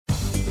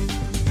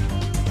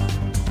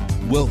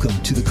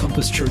Welcome to the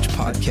Compass Church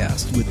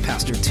Podcast with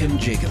Pastor Tim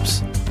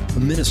Jacobs, a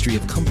ministry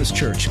of Compass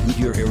Church,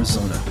 Goodyear,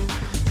 Arizona.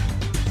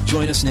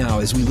 Join us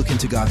now as we look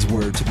into God's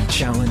Word to be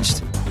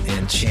challenged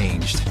and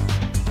changed.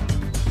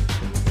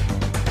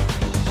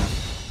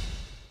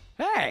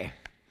 Hey,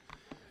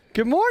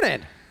 good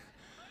morning.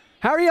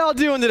 How are y'all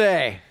doing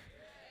today?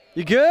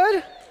 You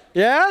good?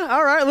 Yeah?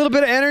 All right, a little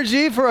bit of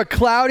energy for a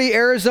cloudy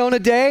Arizona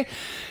day.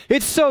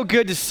 It's so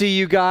good to see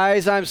you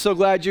guys. I'm so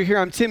glad you're here.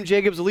 I'm Tim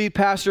Jacobs, the lead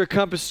pastor at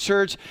Compass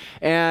Church,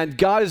 and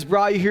God has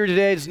brought you here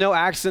today. It's no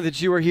accident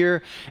that you are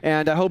here,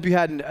 and I hope you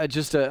had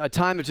just a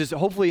time to just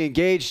hopefully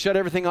engage, shut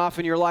everything off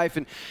in your life,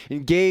 and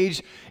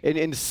engage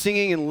in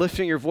singing and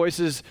lifting your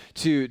voices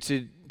to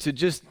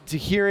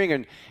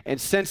hearing and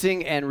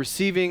sensing and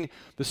receiving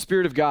the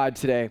Spirit of God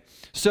today.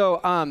 So,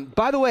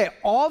 by the way,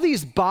 all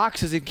these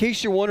boxes, in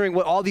case you're wondering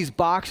what all these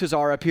boxes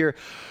are up here,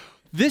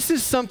 this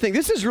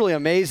is really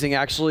amazing,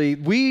 actually.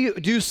 We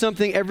do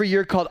something every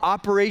year called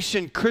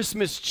Operation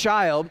Christmas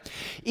Child.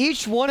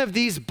 Each one of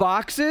these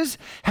boxes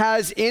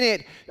has in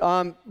it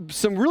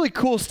some really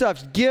cool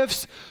stuff,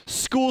 gifts,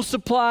 school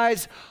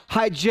supplies,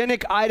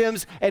 hygienic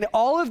items, and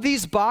all of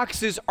these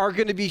boxes are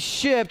going to be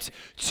shipped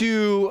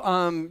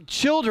to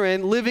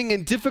children living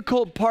in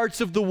difficult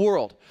parts of the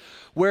world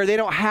where they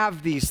don't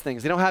have these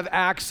things. They don't have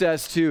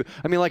access to,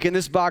 like in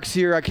this box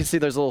here, I can see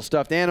there's a little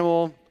stuffed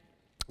animal.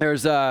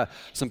 There's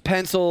some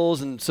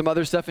pencils and some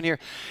other stuff in here.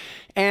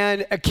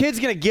 And a kid's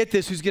going to get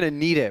this who's going to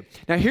need it.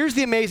 Now, here's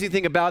the amazing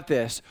thing about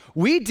this.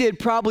 We did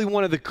probably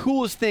one of the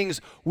coolest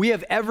things we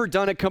have ever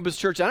done at Compass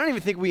Church. I don't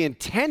even think we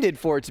intended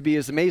for it to be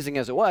as amazing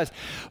as it was.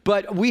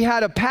 But we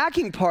had a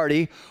packing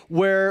party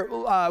where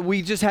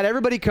we just had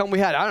everybody come. We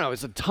had,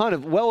 it's a ton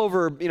of, well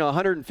over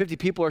 150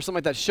 people or something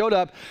like that showed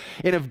up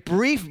in a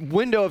brief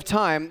window of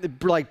time,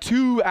 like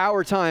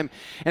 2-hour time,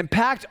 and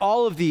packed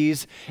all of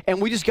these.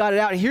 And we just got it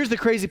out. And here's the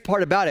crazy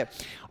part about it.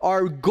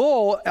 Our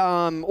goal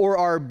or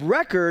our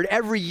record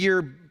every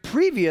year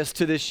previous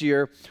to this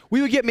year,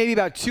 we would get maybe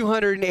about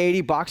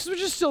 280 boxes,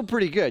 which is still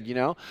pretty good,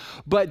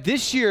 But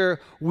this year,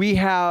 we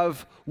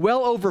have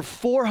well over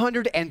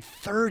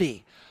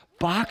 430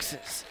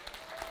 boxes.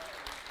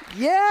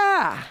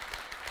 Yeah.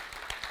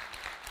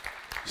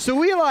 So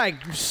we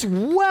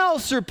well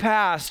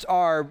surpassed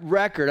our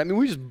record.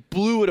 We just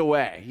blew it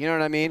away. You know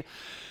what I mean?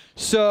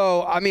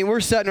 So,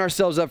 we're setting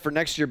ourselves up for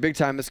next year big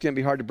time. It's going to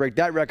be hard to break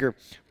that record.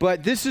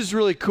 But this is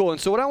really cool.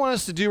 And so what I want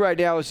us to do right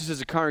now is just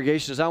as a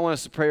congregation is I want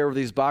us to pray over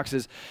these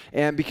boxes.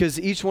 And because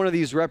each one of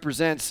these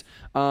represents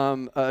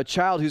a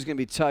child who's going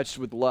to be touched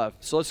with love.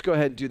 So let's go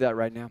ahead and do that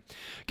right now.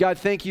 God,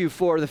 thank you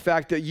for the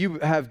fact that you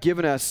have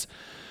given us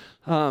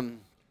the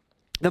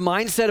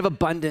mindset of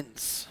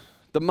abundance,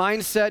 the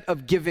mindset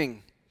of giving.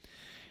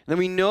 And then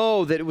we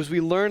know that as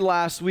we learned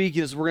last week,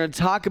 as we're going to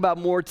talk about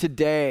more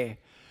today,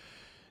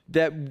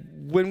 that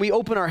when we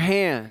open our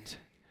hand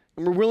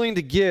and we're willing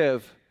to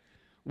give,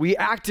 we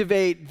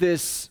activate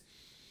this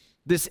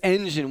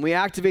engine, we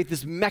activate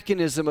this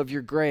mechanism of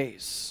your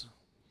grace.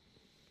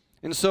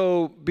 And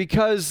so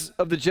because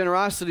of the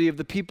generosity of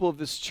the people of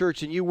this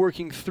church and you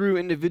working through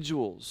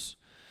individuals,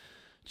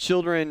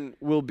 children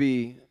will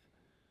be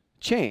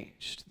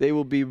changed. They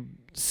will be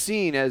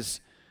seen as,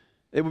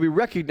 they will be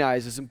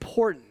recognized as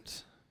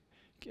important.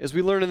 As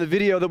we learned in the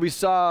video that we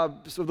saw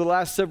over the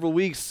last several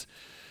weeks,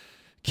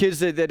 kids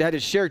that had to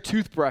share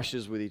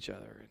toothbrushes with each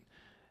other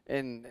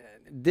and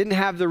didn't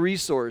have the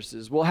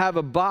resources will have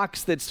a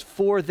box that's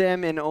for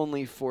them and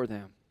only for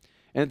them.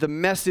 And the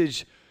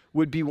message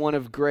would be one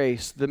of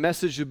grace. The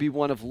message would be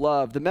one of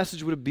love. The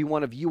message would be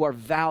one of you are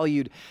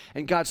valued.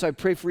 And God, so I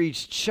pray for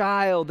each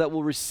child that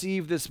will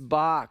receive this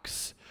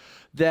box,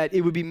 that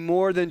it would be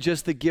more than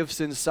just the gifts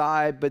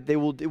inside, but it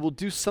will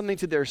do something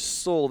to their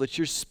soul, that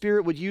your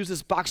Spirit would use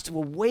this box to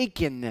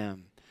awaken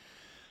them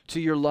to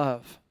your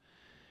love.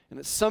 And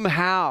that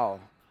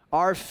somehow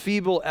our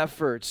feeble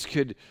efforts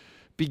could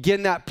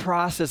begin that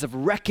process of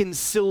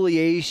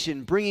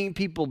reconciliation, bringing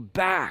people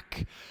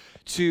back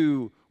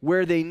to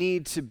where they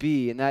need to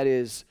be, and that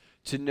is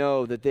to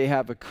know that they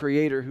have a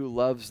Creator who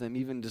loves them,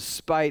 even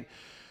despite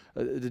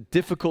the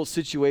difficult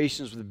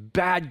situations with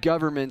bad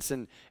governments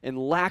and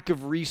lack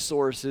of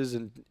resources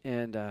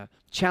and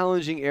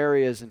challenging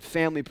areas and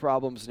family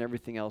problems and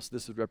everything else.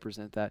 This would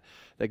represent that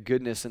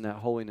goodness and that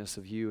holiness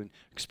of you and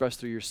expressed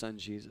through your Son,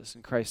 Jesus.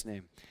 In Christ's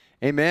name.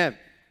 Amen.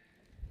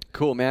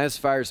 Cool, man. This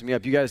fires me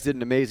up. You guys did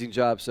an amazing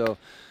job, so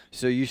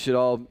you should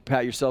all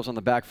pat yourselves on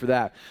the back for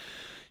that.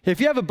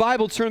 If you have a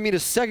Bible, turn with me to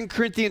 2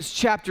 Corinthians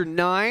chapter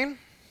 9.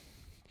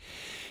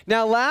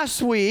 Now,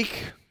 last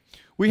week,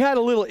 we had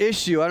a little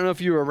issue. I don't know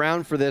if you were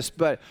around for this,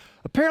 but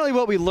apparently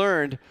what we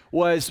learned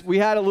was we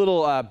had a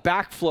little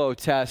backflow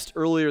test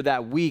earlier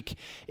that week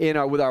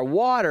with our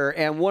water,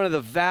 and one of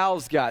the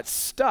valves got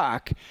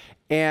stuck,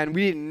 and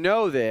we didn't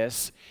know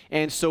this.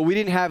 And so we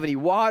didn't have any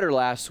water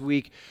last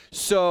week.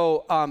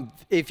 So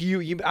if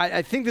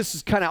I think this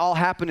is kind of all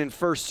happened in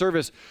first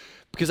service.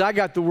 because I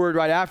got the word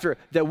right after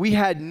that we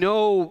had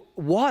no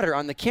water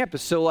on the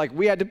campus. So like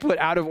we had to put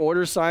out of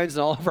order signs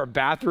in all of our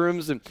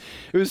bathrooms, and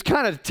it was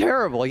kind of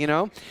terrible, you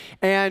know?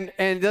 And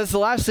that's the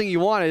last thing you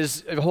want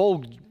is a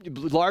whole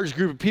large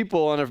group of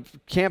people on a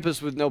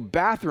campus with no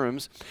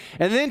bathrooms.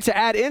 And then to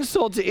add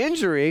insult to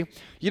injury,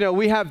 you know,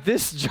 we have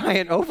this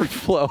giant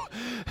overflow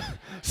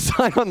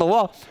sign on the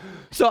wall.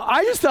 So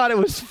I just thought it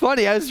was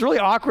funny. It was really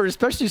awkward,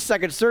 especially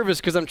second service,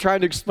 because I'm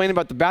trying to explain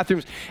about the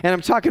bathrooms, and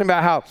I'm talking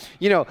about how,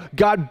 you know,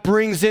 God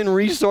brings in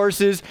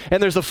resources,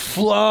 and there's a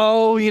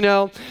flow, you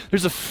know.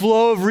 There's a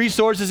flow of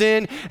resources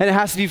in, and it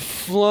has to be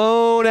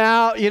flown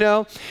out, you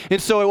know. And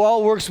so it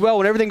all works well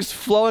when everything's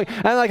flowing.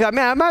 And I'm like,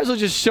 man, I might as well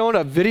just show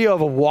a video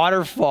of a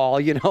waterfall,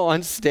 you know,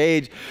 on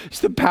stage.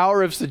 It's the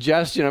power of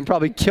suggestion. I'm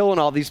probably killing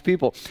all these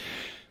people.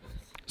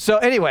 So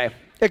anyway,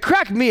 it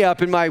cracked me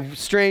up in my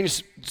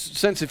strange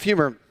sense of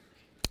humor.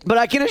 But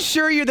I can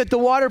assure you that the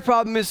water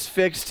problem is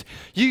fixed.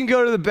 You can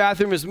go to the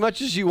bathroom as much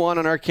as you want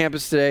on our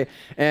campus today,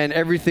 and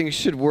everything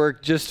should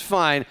work just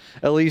fine,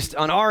 at least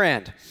on our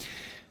end.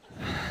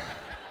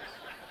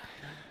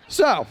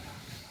 So,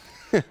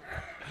 yeah,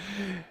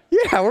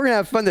 we're going to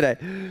have fun today.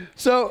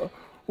 So,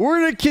 we're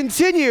going to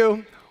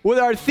continue with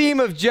our theme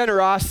of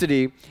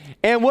generosity.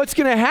 And what's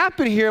going to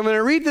happen here, I'm going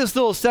to read this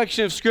little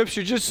section of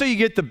Scripture just so you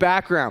get the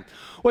background.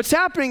 What's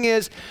happening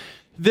is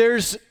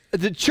there's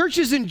the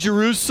churches in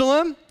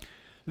Jerusalem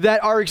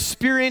that are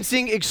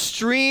experiencing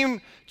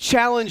extreme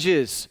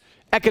challenges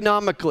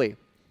economically.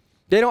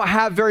 They don't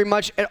have very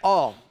much at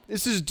all.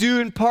 This is due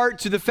in part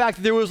to the fact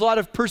that there was a lot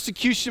of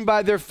persecution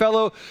by their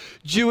fellow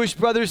Jewish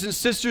brothers and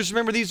sisters.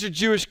 Remember, these are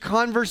Jewish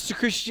converts to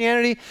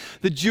Christianity.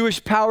 The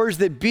Jewish powers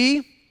that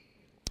be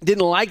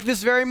didn't like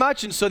this very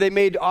much, and so they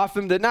made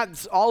often,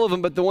 not all of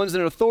them, but the ones in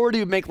authority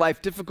would make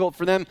life difficult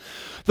for them.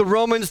 The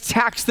Romans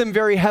taxed them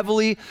very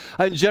heavily.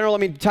 In general, I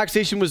mean,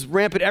 taxation was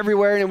rampant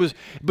everywhere, and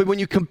but when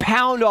you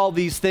compound all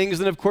these things,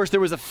 then of course there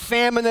was a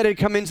famine that had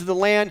come into the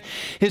land,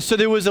 and so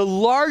there was a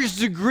large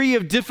degree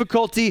of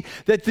difficulty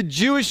that the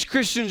Jewish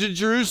Christians in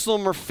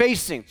Jerusalem were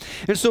facing.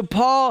 And so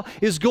Paul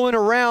is going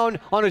around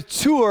on a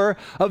tour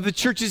of the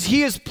churches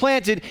he has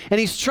planted, and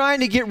he's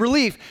trying to get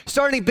relief,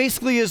 starting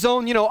basically his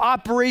own, you know,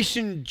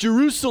 Operation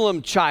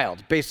Jerusalem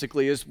child,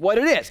 basically, is what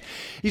it is.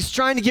 He's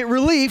trying to get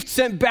relief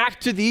sent back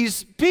to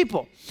these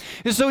people.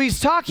 And so he's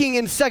talking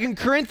in 2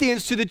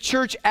 Corinthians to the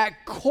church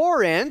at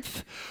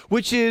Corinth,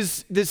 which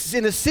is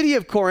in the city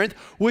of Corinth,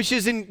 which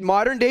is in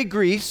modern day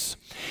Greece.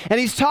 And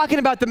he's talking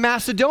about the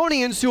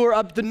Macedonians who are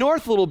up the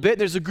north a little bit.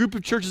 There's a group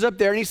of churches up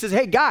there, and he says,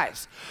 hey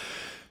guys,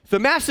 the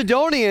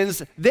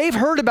Macedonians, they've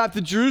heard about the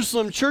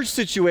Jerusalem church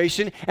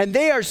situation, and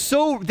they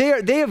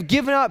have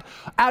given up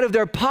out of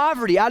their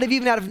poverty, out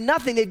of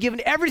nothing. They've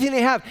given everything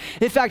they have.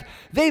 In fact,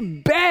 they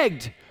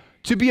begged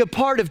to be a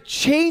part of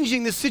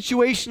changing the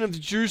situation of the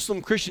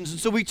Jerusalem Christians. And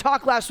so we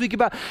talked last week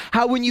about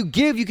how when you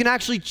give, you can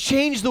actually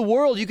change the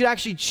world. You can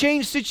actually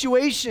change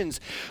situations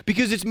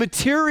because it's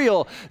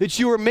material that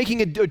you are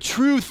making a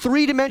true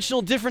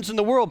three-dimensional difference in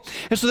the world.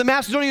 And so the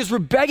Macedonians were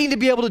begging to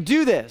be able to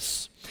do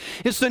this.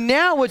 And so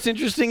now what's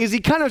interesting is he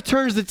kind of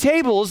turns the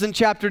tables in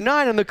chapter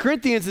 9 on the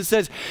Corinthians and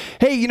says,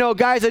 hey, you know,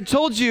 guys, I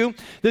told you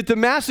that the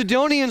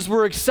Macedonians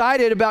were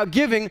excited about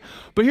giving,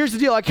 but here's the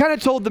deal. I kind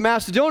of told the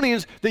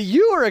Macedonians that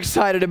you are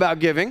excited about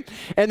giving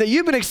and that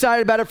you've been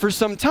excited about it for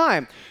some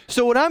time.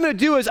 So what I'm going to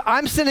do is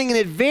I'm sending an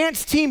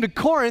advance team to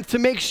Corinth to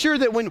make sure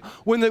that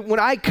when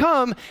I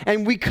come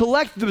and we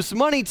collect this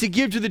money to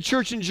give to the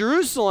church in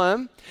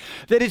Jerusalem,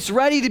 that it's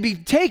ready to be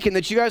taken,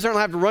 that you guys don't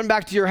have to run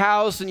back to your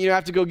house and you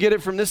have to go get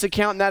it from this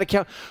account and that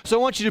account. So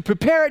I want you to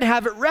prepare it and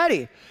have it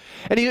ready.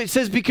 And he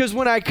says, because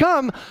when I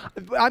come,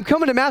 I'm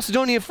coming to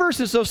Macedonia first.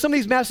 And so if some of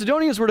these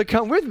Macedonians were to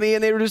come with me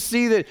and they were to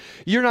see that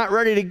you're not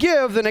ready to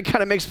give, then it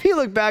kind of makes me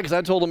look bad because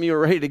I told them you were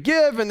ready to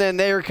give. And then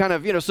they were kind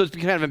of, you know, so it's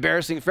kind of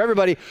embarrassing for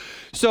everybody.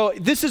 So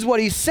this is what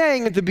he's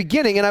saying at the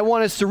beginning. And I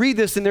want us to read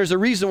this. And there's a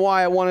reason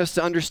why I want us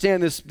to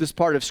understand this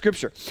part of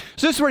Scripture.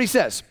 So this is what he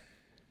says.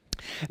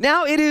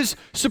 Now it is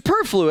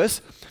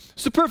superfluous.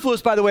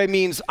 Superfluous, by the way,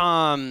 means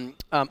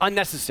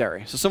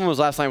unnecessary. So someone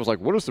last night was like,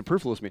 what does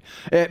superfluous mean?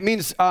 It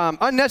means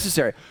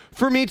unnecessary.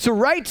 For me to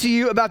write to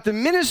you about the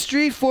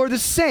ministry for the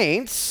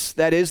saints,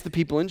 that is, the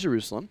people in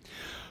Jerusalem.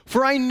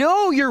 For I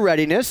know your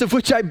readiness, of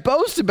which I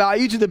boast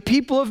about you to the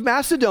people of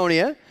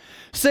Macedonia,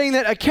 saying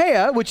that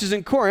Achaia, which is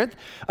in Corinth,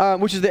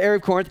 which is the area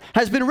of Corinth,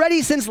 has been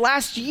ready since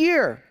last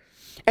year.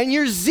 And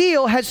your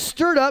zeal has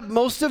stirred up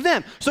most of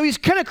them. So he's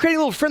kind of creating a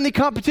little friendly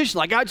competition.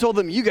 Like I told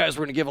them you guys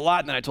were going to give a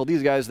lot, and then I told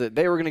these guys that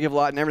they were going to give a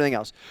lot and everything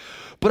else.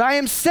 But I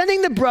am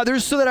sending the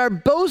brothers so that our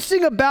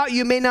boasting about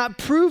you may not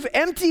prove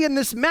empty in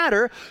this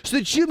matter, so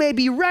that you may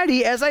be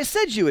ready as I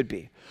said you would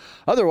be.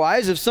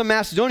 Otherwise, if some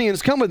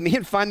Macedonians come with me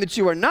and find that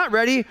you are not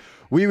ready,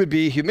 we would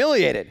be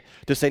humiliated,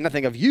 to say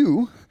nothing of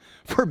you,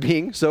 for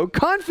being so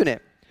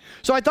confident.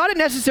 So I thought it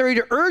necessary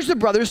to urge the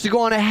brothers to go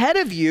on ahead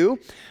of you,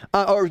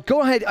 or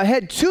go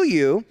ahead to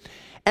you,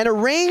 and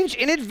arrange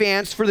in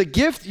advance for the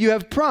gift you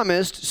have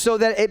promised so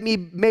that it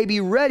may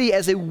be ready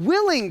as a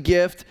willing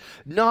gift,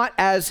 not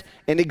as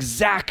an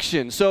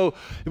exaction. So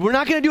we're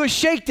not going to do a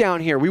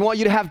shakedown here. We want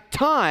you to have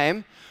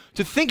time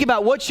to think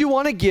about what you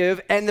want to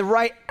give and the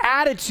right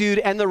attitude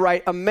and the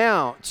right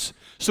amount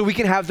so we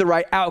can have the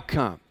right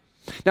outcome.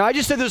 Now, I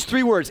just said those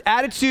three words,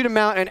 attitude,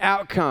 amount, and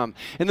outcome.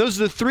 And those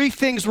are the three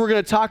things we're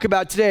going to talk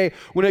about today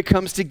when it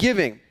comes to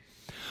giving.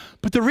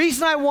 But the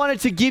reason I wanted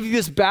to give you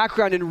this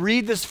background and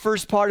read this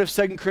first part of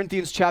 2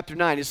 Corinthians chapter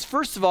 9 is,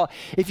 first of all,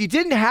 if you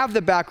didn't have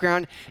the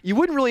background, you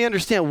wouldn't really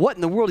understand what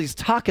in the world he's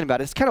talking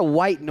about. It's kind of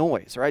white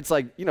noise, right? It's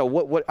like,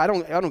 what I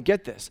don't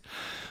get this.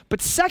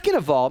 But second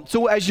of all,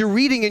 so as you're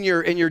reading in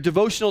your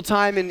devotional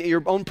time and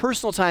your own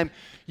personal time,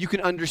 you can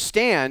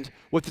understand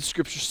what the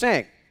scripture's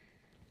saying.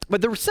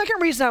 But the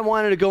second reason I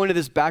wanted to go into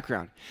this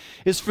background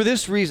is for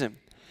this reason,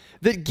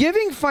 that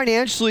giving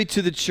financially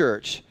to the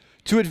church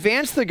to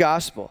advance the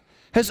gospel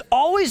has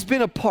always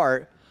been a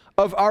part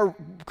of our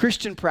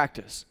Christian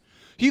practice.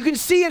 You can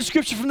see in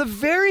Scripture from the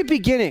very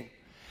beginning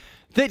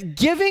that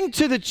giving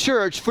to the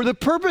church for the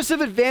purpose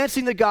of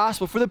advancing the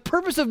gospel, for the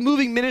purpose of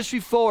moving ministry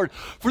forward,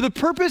 for the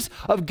purpose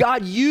of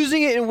God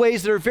using it in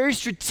ways that are very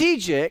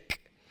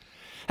strategic,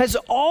 has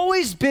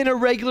always been a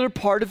regular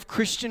part of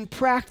Christian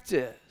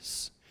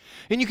practice.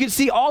 And you can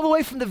see all the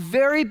way from the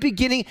very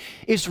beginning,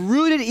 it's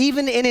rooted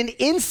even in an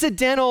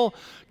incidental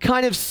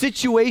kind of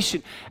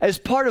situation. As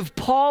part of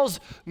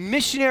Paul's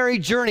missionary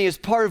journey, as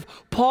part of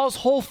Paul's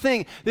whole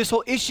thing, this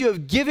whole issue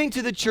of giving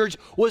to the church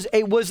was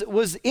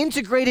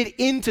integrated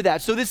into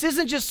that. So this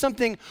isn't just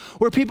something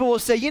where people will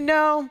say,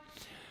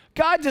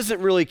 God doesn't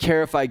really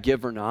care if I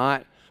give or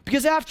not,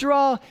 because after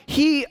all,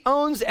 he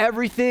owns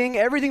everything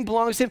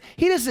belongs to him.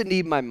 He doesn't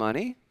need my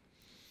money.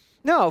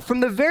 No, from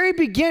the very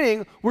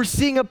beginning, we're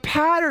seeing a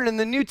pattern in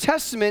the New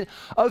Testament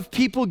of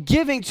people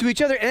giving to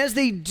each other. And as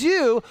they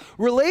do,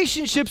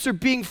 relationships are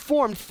being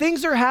formed.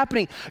 Things are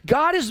happening.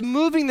 God is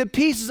moving the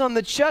pieces on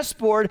the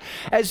chessboard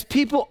as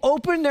people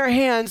open their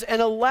hands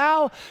and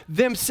allow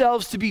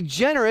themselves to be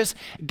generous.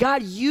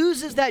 God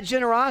uses that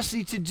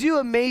generosity to do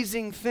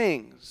amazing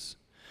things.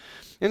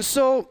 And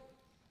so,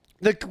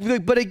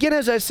 but again,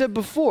 as I said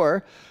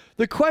before,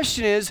 the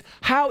question is,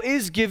 how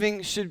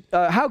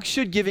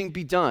should giving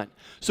be done?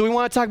 So we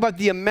want to talk about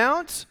the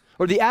amount,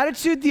 or the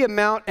attitude, the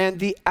amount, and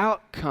the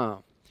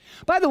outcome.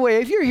 By the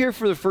way, if you're here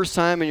for the first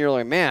time and you're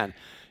like, man,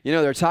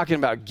 they're talking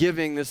about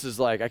giving. This is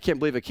like, I can't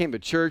believe I came to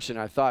church and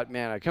I thought,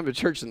 man, I come to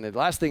church and the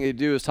last thing they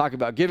do is talk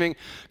about giving,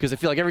 because I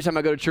feel like every time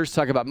I go to church,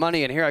 they talk about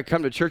money, and here I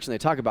come to church and they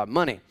talk about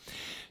money.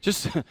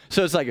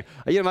 So it's like,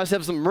 must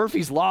have some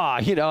Murphy's Law.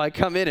 I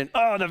come in and,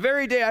 the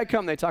very day I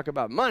come, they talk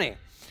about money.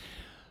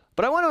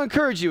 But I want to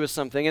encourage you with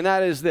something, and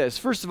that is this.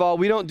 First of all,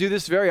 we don't do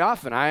this very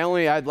often.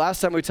 Last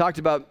time we talked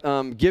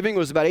about giving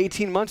was about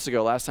 18 months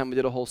ago, last time we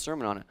did a whole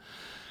sermon on it.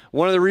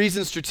 One of the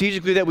reasons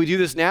strategically that we do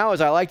this now is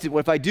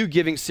if I do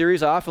giving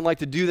series, I often like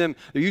to do them,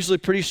 they're usually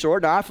pretty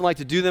short, and I often like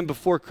to do them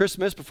before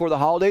Christmas, before the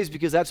holidays,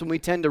 because that's when we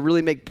tend to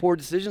really make poor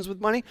decisions with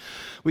money.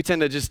 We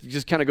tend to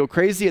just kind of go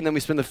crazy, and then we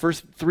spend the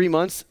first 3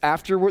 months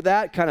after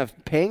that kind of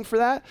paying for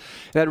that.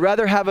 And I'd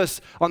rather have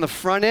us on the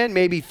front end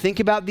maybe think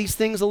about these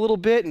things a little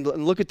bit and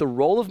look at the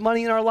role of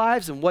money in our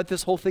lives and what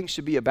this whole thing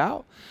should be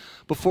about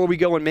before we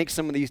go and make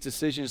some of these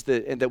decisions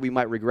that we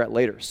might regret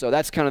later. So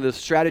that's kind of the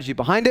strategy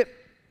behind it.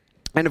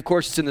 And of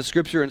course, it's in the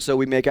scripture, and so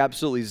we make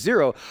absolutely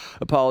zero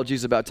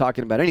apologies about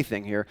talking about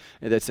anything here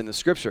that's in the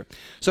scripture.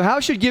 So how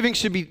should giving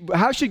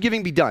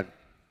be done?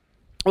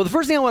 Well, the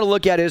first thing I want to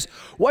look at is,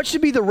 what should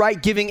be the right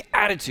giving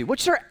attitude? What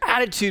should our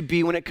attitude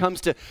be when it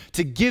comes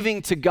to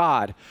giving to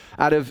God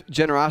out of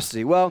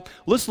generosity? Well,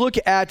 let's look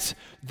at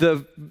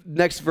the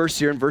next verse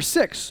here in verse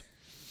 6.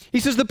 He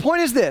says, the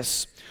point is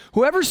this: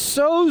 whoever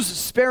sows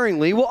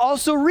sparingly will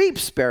also reap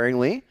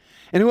sparingly,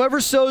 and whoever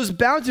sows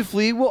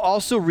bountifully will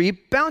also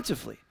reap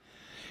bountifully.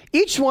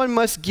 Each one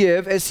must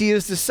give as he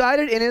has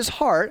decided in his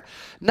heart,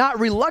 not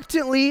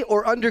reluctantly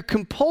or under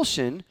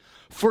compulsion,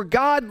 for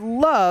God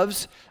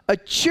loves a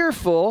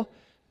cheerful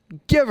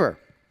giver.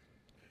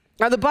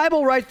 Now, the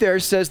Bible right there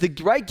says the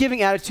right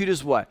giving attitude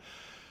is what?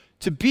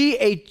 To be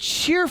a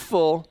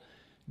cheerful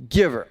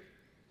giver.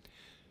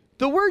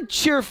 The word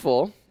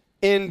cheerful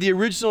in the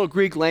original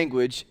Greek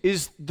language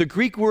is the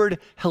Greek word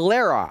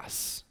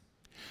hilaros.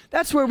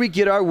 That's where we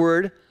get our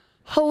word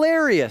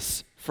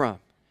hilarious from.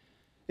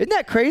 Isn't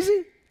that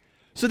crazy?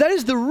 So that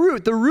is the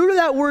root. The root of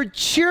that word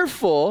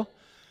cheerful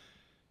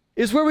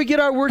is where we get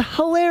our word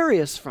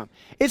hilarious from.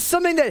 It's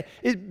something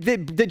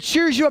that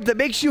cheers you up, that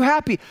makes you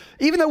happy.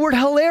 Even the word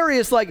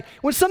hilarious, like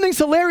when something's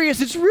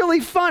hilarious, it's really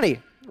funny,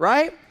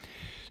 right?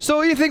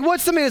 So you think,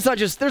 what's something that's not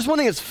just, there's one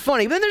thing that's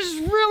funny, but then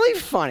there's really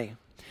funny.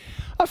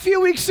 A few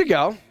weeks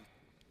ago,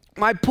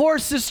 my poor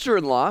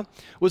sister-in-law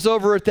was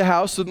over at the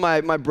house with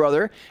my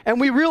brother,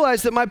 and we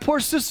realized that my poor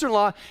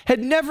sister-in-law had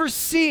never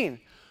seen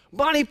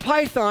Monty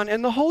Python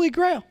and the Holy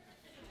Grail.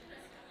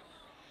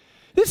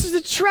 This is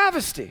a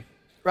travesty,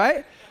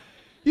 right?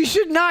 You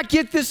should not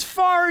get this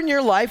far in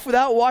your life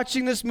without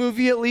watching this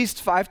movie at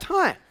least 5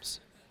 times.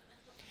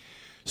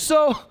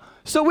 So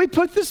So we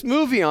put this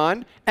movie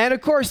on, and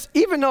of course,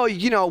 even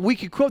though, we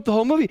could quote the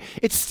whole movie,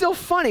 it's still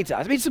funny to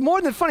us. I mean, it's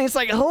more than funny, it's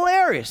like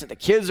hilarious. And the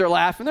kids are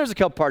laughing. There's a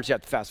couple parts you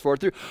have to fast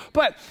forward through.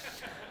 But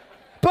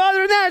other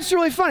than that, it's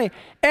really funny.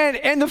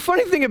 And the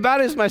funny thing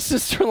about it is my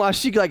sister-in-law,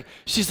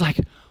 she's like,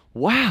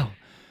 wow.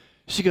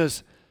 She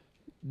goes,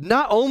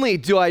 not only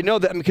do I know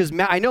that, because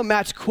I know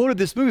Matt's quoted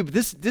this movie, but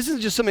this isn't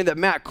just something that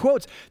Matt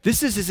quotes.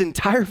 This is his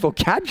entire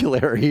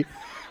vocabulary.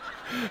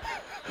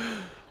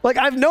 Like,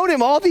 I've known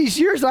him all these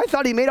years, and I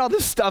thought he made all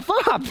this stuff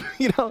up.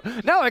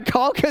 Now I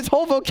call his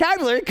whole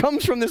vocabulary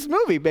comes from this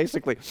movie,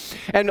 basically.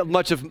 And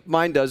much of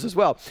mine does as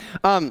well.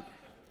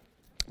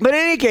 But in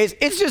any case,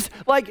 it's just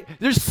like,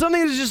 there's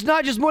something that's just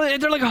not just more than,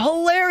 they're like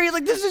hilarious.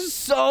 Like, this is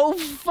so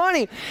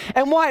funny.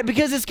 And why?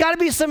 Because it's got to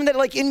be something that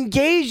like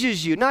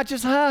engages you, not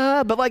just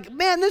but like,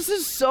 man, this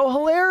is so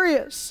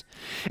hilarious.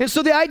 And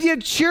so the idea of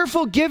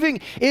cheerful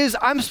giving is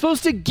I'm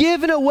supposed to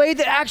give in a way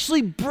that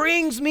actually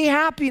brings me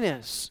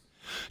happiness.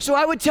 So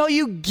I would tell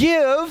you,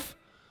 give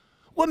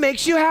what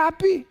makes you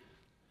happy. And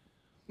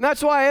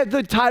that's why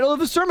the title of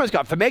the sermon is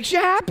called, If It Makes You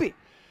Happy.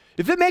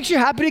 If it makes you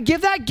happy to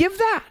give that, give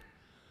that.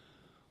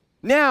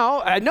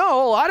 Now, I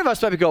know a lot of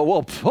us might go,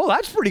 well,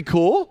 that's pretty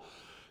cool.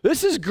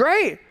 This is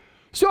great.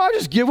 So I'll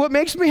just give what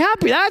makes me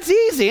happy. That's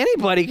easy.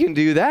 Anybody can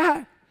do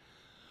that.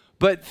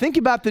 But think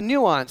about the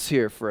nuance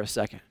here for a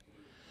second.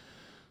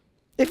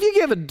 If you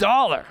give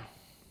 $1,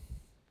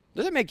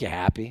 does it make you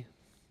happy?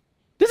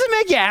 Does it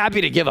make you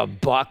happy to give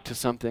 $1 to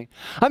something?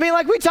 I mean,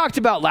 like we talked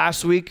about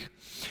last week,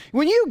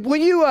 when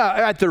you are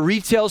at the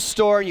retail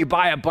store and you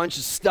buy a bunch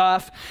of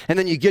stuff, and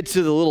then you get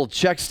to the little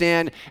check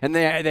stand and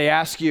they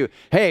ask you,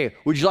 hey,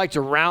 would you like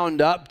to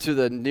round up to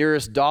the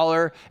nearest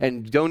dollar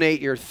and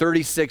donate your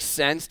 36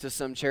 cents to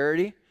some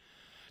charity?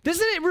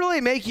 Doesn't it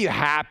really make you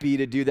happy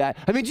to do that?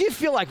 I mean, do you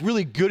feel like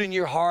really good in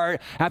your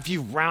heart after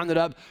you've rounded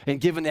up and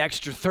given the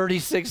extra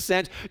 36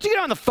 cents? Do you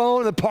get on the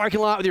phone in the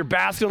parking lot with your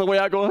basket on the way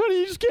out going,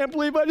 honey, you just can't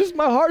believe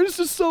my heart is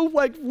just so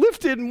like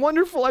lifted and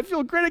wonderful. I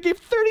feel great. I gave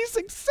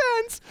 36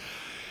 cents.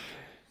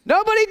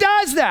 Nobody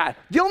does that.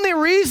 The only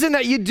reason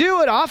that you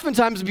do it,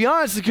 oftentimes, to be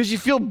honest, is because you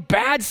feel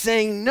bad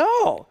saying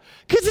no.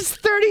 Because it's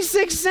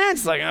 36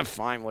 cents. Like,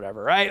 fine,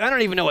 whatever, right? I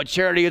don't even know what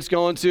charity it's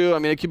going to. I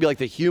mean, it could be like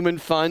the Human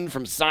Fund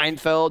from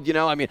Seinfeld,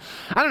 I mean,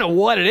 I don't know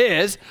what it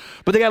is,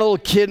 but they got a little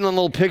kid in a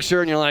little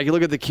picture, and you're like, you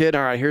look at the kid,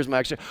 all right, here's my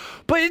extra.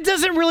 But it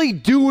doesn't really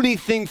do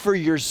anything for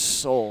your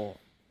soul.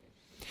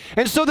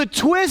 And so the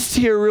twist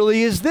here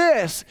really is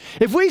this.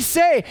 If we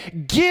say,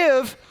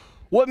 give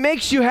what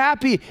makes you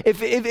happy,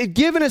 if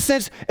give in a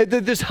sense,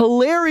 this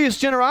hilarious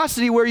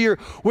generosity where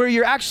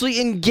you're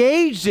actually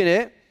engaged in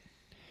it,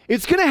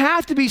 it's going to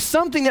have to be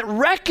something that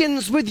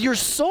reckons with your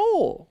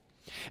soul.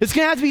 It's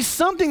going to have to be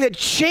something that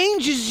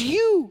changes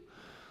you.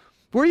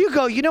 Where you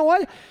go, you know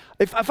what?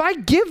 If I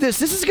give this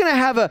is going to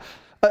have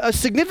a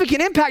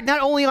significant impact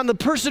not only on the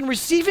person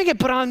receiving it,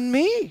 but on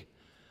me.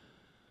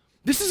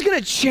 This is going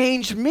to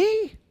change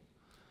me.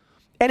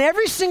 And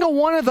every single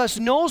one of us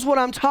knows what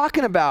I'm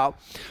talking about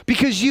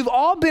because you've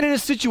all been in a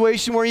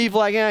situation where you've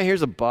like,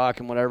 here's $1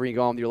 and whatever, you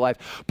go on with your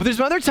life. But there's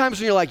other times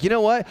when you're like, you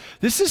know what?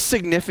 This is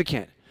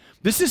significant.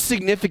 This is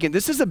significant.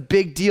 This is a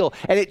big deal.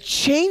 And it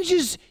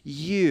changes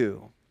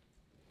you.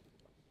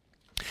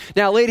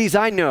 Now, ladies,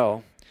 I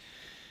know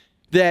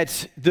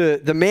that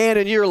the man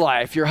in your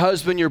life, your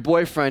husband, your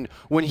boyfriend,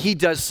 when he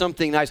does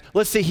something nice,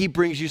 let's say he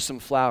brings you some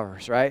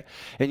flowers, right?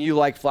 And you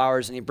like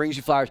flowers and he brings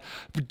you flowers.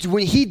 But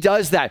when he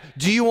does that,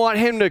 do you want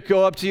him to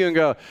go up to you and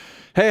go,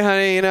 hey,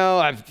 honey,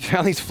 I've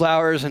found these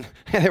flowers and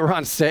they were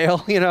on sale,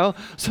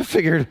 So I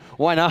figured,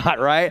 why not,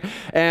 right?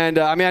 And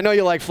I know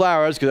you like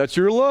flowers because that's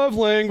your love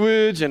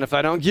language. And if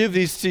I don't give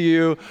these to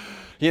you,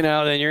 then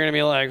you're going to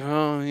be like,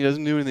 oh, he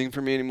doesn't do anything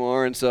for me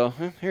anymore. And so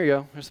here you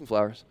go. Here's some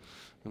flowers.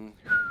 And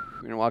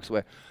walks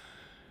away.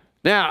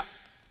 Now,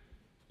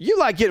 you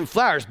like getting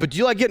flowers, but do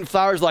you like getting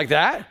flowers like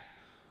that?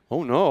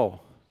 Oh, no.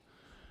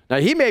 Now,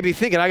 he may be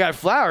thinking, I got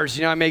flowers.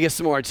 I may get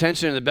some more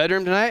attention in the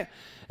bedroom tonight.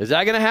 Is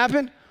that going to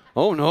happen?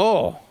 Oh,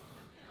 no.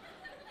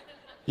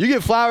 You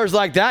get flowers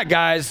like that,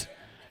 guys,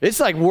 it's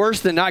like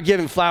worse than not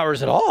giving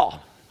flowers at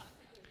all.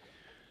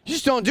 You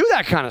just don't do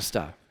that kind of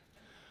stuff.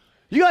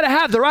 You got to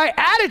have the right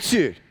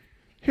attitude.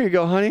 Here you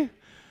go, honey.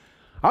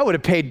 I would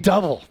have paid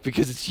double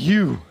because it's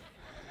you.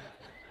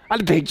 I'd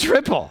have paid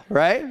triple,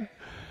 right?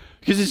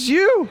 Because it's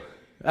you.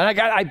 And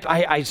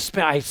I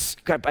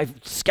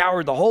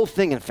scoured the whole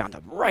thing and found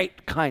the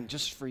right kind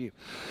just for you.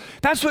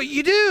 That's what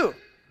you do.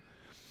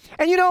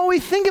 And we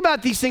think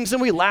about these things and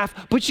we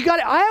laugh, but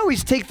I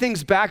always take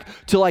things back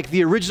to like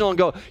the original and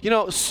go,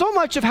 so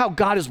much of how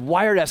God has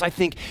wired us, I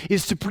think,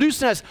 is to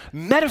produce in us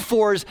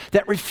metaphors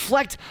that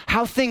reflect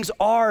how things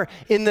are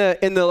in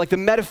the like the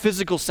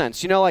metaphysical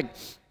sense.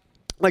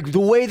 Like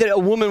the way that a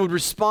woman would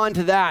respond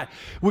to that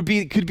could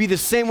be the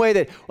same way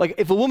that, like,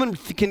 if a woman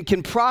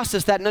can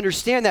process that and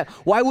understand that,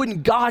 why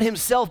wouldn't God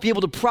himself be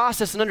able to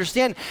process and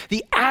understand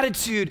the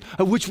attitude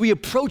of which we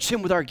approach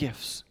him with our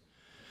gifts?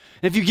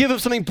 And if you give him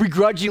something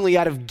begrudgingly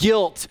out of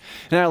guilt,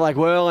 and I'm like,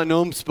 well, I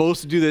know I'm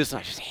supposed to do this, and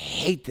I just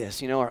hate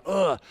this,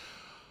 or,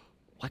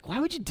 like, why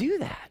would you do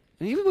that?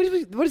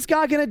 What is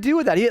God going to do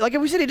with that? Like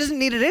we said, he doesn't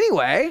need it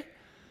anyway.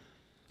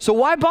 So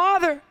why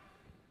bother?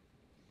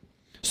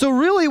 So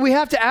really, we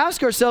have to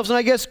ask ourselves, and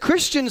I guess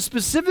Christians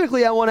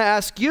specifically, I want to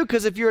ask you,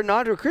 because if you're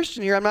not a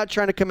Christian here, I'm not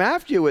trying to come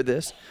after you with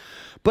this,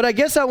 but I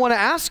guess I want to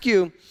ask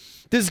you,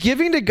 does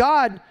giving to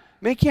God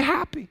make you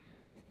happy?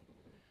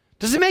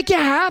 Does it make you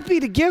happy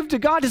to give to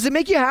God? Does it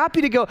make you happy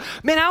to go,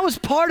 man, I was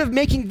part of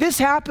making this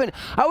happen.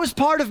 I was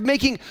part of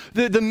making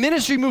the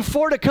ministry move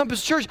forward at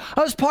Compass Church. I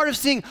was part of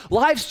seeing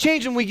lives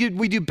change, and we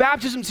do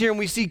baptisms here, and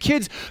we see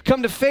kids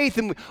come to faith,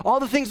 and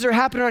all the things that are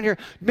happening around here.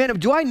 Man,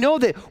 do I know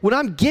that when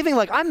I'm giving,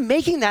 like I'm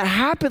making that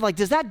happen? Like,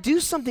 does that do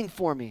something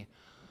for me?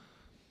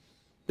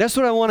 That's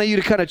what I want you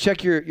to kind of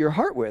check your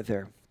heart with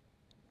there.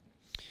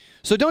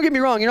 So don't get me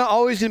wrong. You're not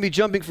always going to be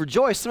jumping for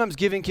joy. Sometimes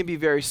giving can be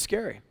very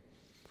scary.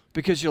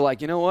 Because you're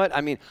like, you know what?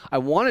 I mean, I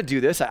want to do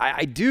this.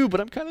 I do,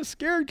 but I'm kind of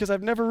scared because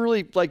I've never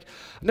really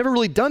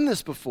done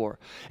this before.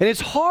 And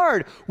it's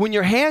hard when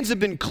your hands have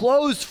been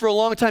closed for a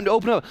long time to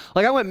open up.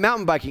 Like I went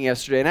mountain biking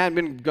yesterday, and I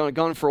hadn't been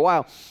gone for a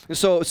while. And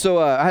so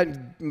I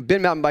hadn't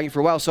been mountain biking for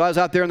a while. So I was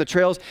out there on the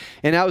trails,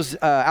 and I was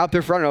out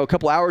there for, I don't know, a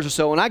couple hours or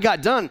so. When I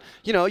got done,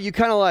 you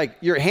kind of like,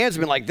 your hands have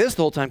been like this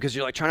the whole time because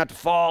you're like trying not to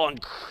fall,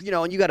 and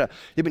and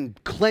they've been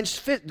clenched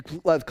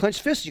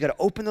fists. You got to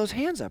open those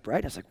hands up, right?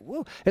 And it's like,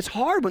 whoa, it's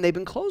hard when they've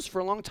been closed for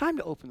a long time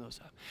to open those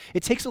up.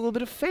 It takes a little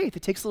bit of faith.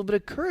 It takes a little bit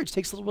of courage. It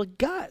takes a little bit of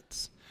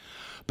guts.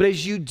 But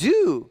as you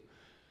do,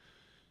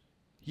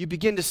 you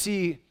begin to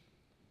see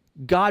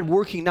God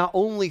working not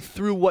only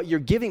through what you're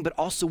giving, but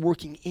also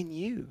working in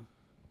you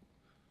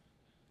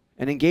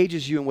and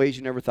engages you in ways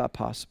you never thought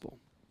possible.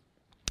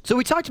 So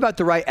we talked about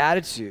the right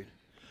attitude.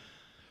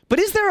 But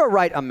is there a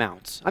right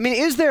amount? I mean,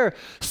 is there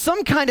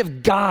some kind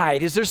of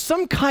guide? Is there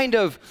some kind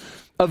of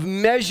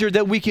measure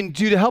that we can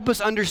do to help us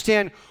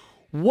understand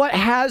what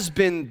has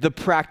been the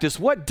practice?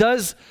 What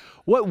is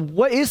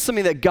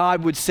something that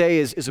God would say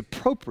is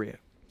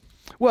appropriate?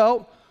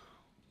 Well,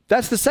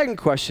 that's the second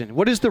question.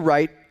 What is the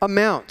right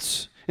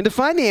amount? And to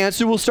find the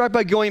answer, we'll start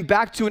by going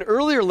back to an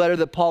earlier letter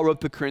that Paul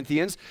wrote to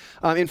Corinthians,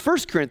 in 1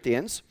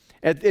 Corinthians,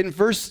 in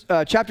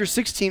chapter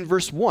 16,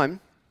 verse 1,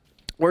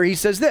 where he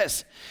says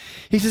this.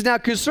 He says, now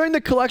concerning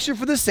the collection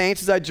for the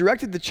saints, as I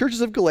directed the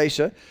churches of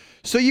Galatia,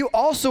 so you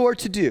also are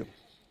to do.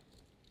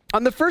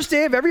 On the first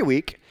day of every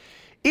week,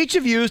 each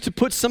of you is to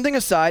put something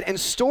aside and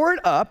store it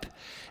up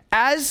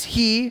as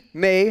he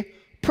may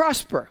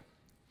prosper.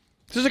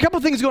 So there's a couple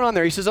things going on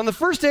there. He says, on the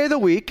first day of the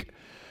week,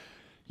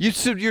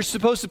 you're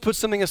supposed to put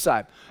something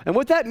aside. And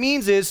what that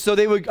means is, so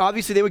they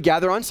would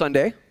gather on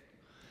Sunday.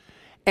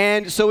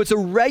 And so it's a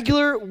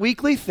regular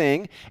weekly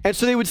thing. And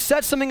so they would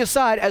set something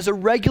aside as a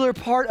regular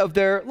part of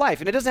their life.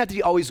 And it doesn't have to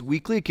be always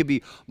weekly. It could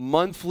be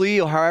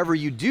monthly or however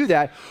you do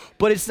that.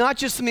 But it's not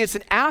just something that's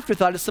an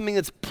afterthought. It's something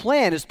that's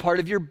planned as part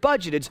of your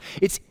budget.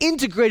 It's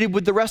integrated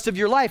with the rest of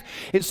your life.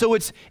 And so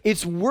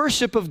it's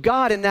worship of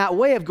God in that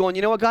way of going,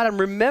 you know what, God, I'm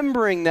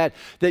remembering that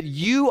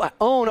you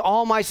own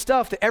all my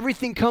stuff, that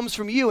everything comes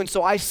from you. And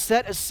so I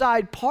set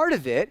aside part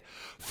of it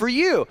for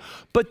you.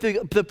 But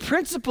the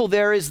principle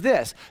there is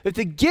this, that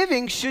the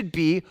giving should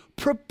be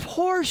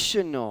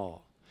proportional.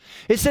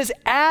 It says,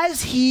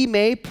 as he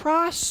may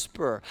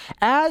prosper,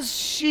 as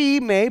she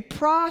may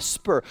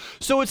prosper.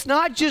 So it's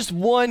not just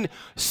one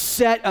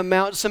set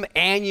amount, some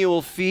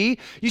annual fee.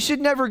 You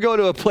should never go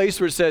to a place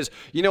where it says,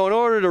 in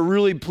order to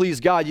really please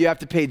God, you have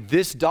to pay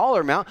this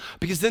dollar amount,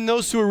 because then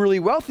those who are really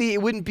wealthy,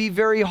 it wouldn't be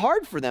very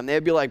hard for them.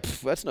 They'd be like,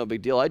 that's no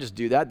big deal. I just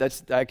do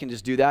that. I can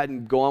just do that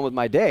and go on with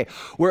my day.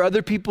 Where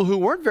other people who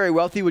weren't very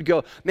wealthy would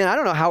go, man, I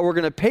don't know how we're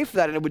going to pay for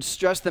that. And it would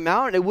stress them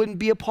out, and it wouldn't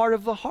be a part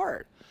of the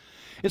heart.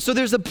 And so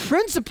there's a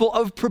principle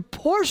of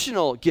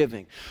proportional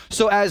giving.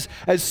 So as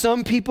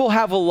some people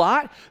have a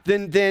lot,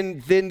 then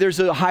there's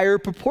a higher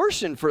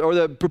proportion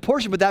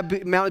but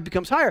that amount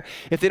becomes higher.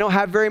 If they don't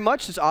have very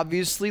much, it's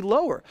obviously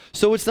lower.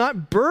 So it's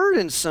not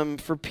burdensome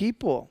for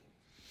people.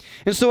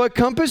 And so at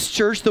Compass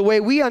Church, the way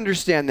we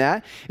understand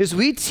that is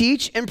we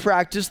teach and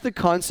practice the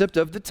concept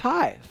of the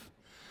tithe.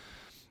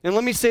 And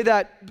let me say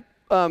that,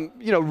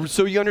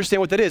 so you understand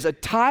what that is. A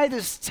tithe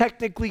is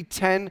technically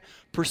 10%.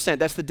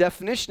 That's the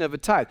definition of a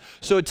tithe.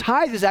 So a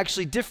tithe is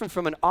actually different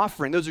from an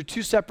offering. Those are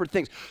two separate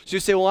things. So you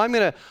say, well, I'm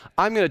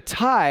gonna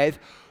tithe.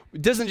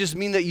 It doesn't just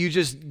mean that you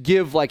just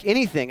give like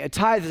anything. A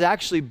tithe is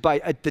actually,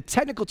 the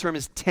technical term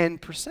is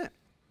 10%.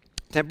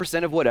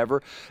 10% of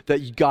whatever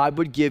that God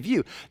would give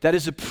you. That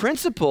is a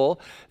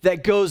principle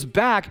that goes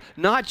back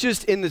not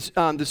just in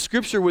the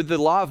scripture with the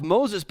law of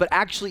Moses, but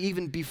actually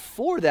even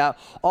before that,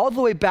 all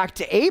the way back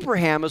to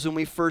Abraham is when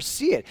we first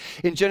see it.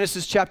 In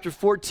Genesis chapter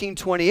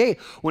 14:28,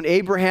 when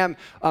Abraham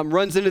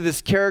runs into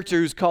this character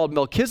who's called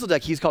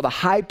Melchizedek, he's called the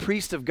high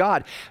priest of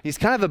God. He's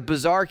kind of a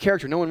bizarre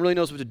character. No one really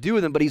knows what to do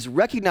with him, but he's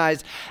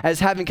recognized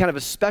as having kind of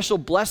a special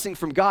blessing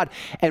from God.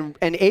 And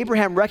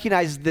Abraham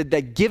recognizes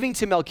that giving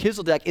to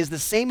Melchizedek is the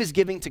same as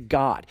giving to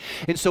God.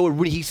 And so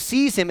when he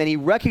sees him and he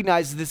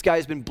recognizes this guy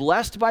has been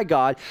blessed by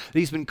God, that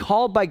he's been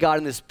called by God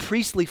in this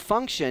priestly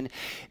function,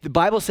 the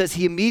Bible says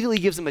he immediately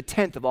gives him a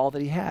tenth of all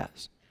that he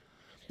has.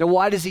 Now,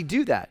 why does he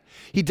do that?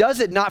 He does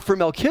it not for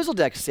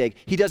Melchizedek's sake.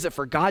 He does it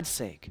for God's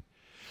sake.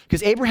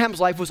 Because Abraham's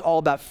life was all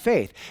about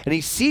faith. And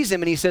he sees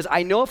him and he says,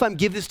 I know if I'm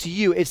giving this to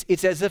you,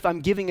 it's as if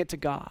I'm giving it to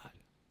God.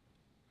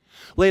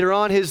 Later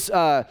on,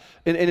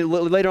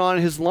 later on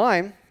in his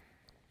line,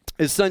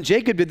 his son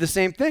Jacob did the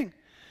same thing.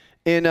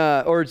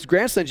 Or his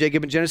grandson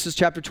Jacob in Genesis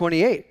chapter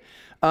 28,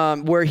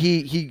 where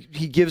he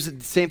gives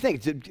the same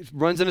thing.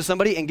 Runs into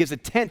somebody and gives a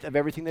tenth of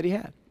everything that he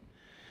had.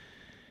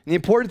 And the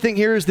important thing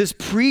here is this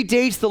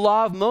predates the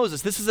law of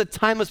Moses. This is a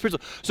timeless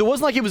principle. So it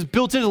wasn't like it was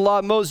built into the law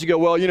of Moses. You go,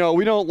 well,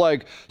 we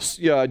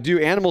don't do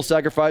animal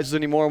sacrifices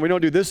anymore, and we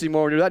don't do this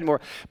anymore, we don't do that anymore.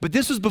 But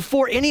this was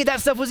before any of that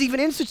stuff was even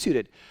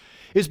instituted.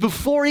 It's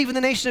before even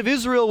the nation of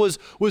Israel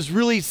was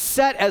really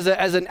set as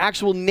an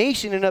actual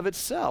nation in and of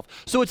itself.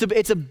 So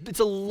it's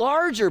a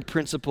larger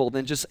principle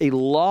than just a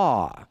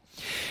law.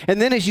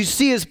 And then as you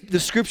see, as the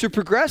scripture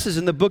progresses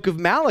in the book of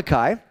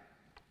Malachi,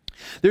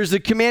 there's the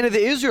command of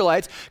the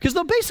Israelites, because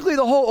basically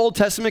the whole Old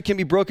Testament can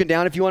be broken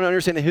down if you want to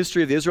understand the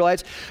history of the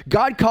Israelites.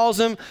 God calls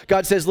them,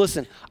 God says,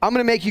 listen, I'm going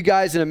to make you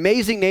guys an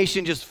amazing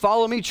nation. Just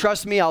follow me,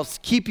 trust me. I'll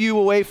keep you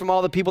away from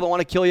all the people that want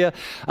to kill you.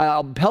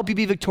 I'll help you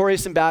be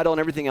victorious in battle and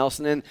everything else.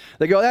 And then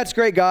they go, that's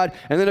great, God.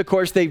 And then, of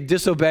course, they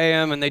disobey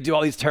him and they do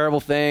all these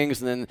terrible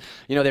things. And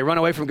then, they run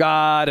away from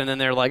God. And then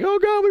they're like, oh,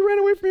 God, we ran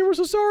away from you. We're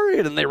so sorry.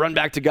 And then they run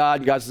back to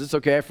God. And God says, it's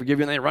okay, I forgive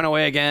you. And they run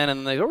away again.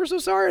 And they go, we're so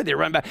sorry. They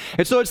run back.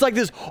 And so it's like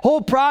this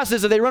whole process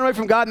that they run away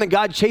from God, and then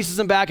God chases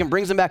them back and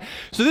brings them back.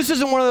 So this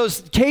isn't one of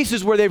those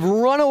cases where they've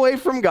run away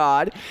from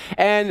God,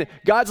 and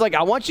God's like,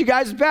 I want you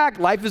guys back.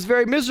 Life is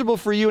very miserable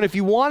for you, and if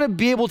you want to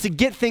be able to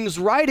get things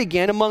right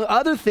again, among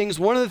other things,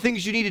 one of the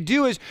things you need to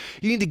do is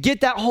you need to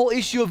get that whole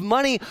issue of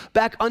money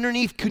back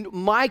underneath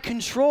my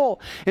control.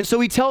 And so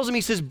he tells them,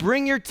 he says,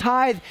 bring your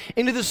tithe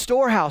into the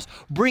storehouse.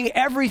 Bring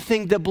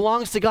everything that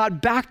belongs to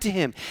God back to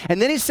him. And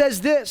then he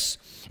says this,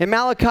 in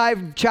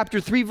Malachi chapter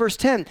 3, verse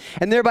 10,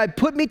 and thereby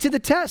put me to the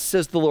test,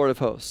 says the Lord of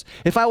hosts,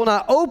 if I will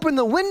not open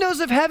the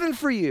windows of heaven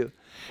for you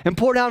and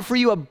pour down for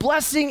you a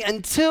blessing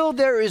until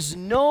there is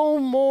no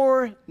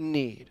more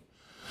need.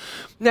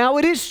 Now,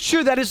 it is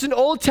true that it's an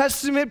Old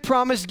Testament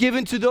promise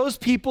given to those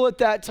people at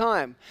that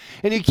time.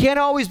 And you can't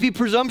always be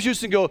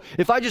presumptuous and go,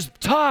 if I just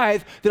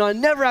tithe, then I'll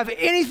never have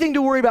anything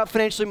to worry about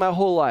financially my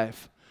whole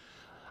life.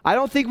 I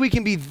don't think we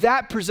can be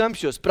that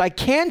presumptuous, but I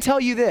can tell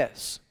you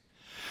this,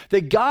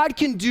 that God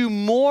can do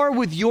more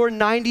with your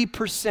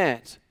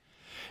 90%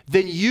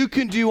 than you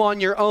can do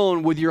on your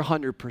own with your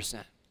 100%.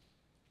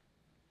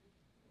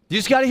 You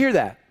just got to hear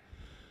that.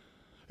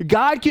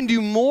 God can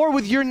do more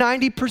with your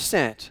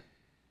 90%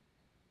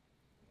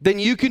 than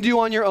you can do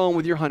on your own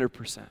with your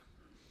 100%.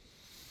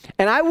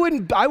 And I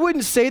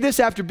wouldn't say this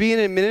after being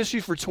in ministry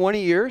for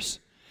 20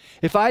 years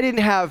if I didn't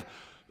have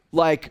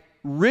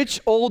rich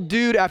old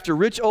dude after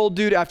rich old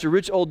dude after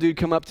rich old dude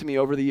come up to me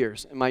over the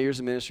years, in my years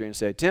of ministry, and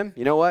say, Tim,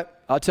 you know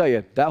what? I'll tell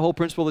you, that whole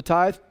principle of the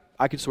tithe,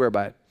 I can swear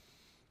by it.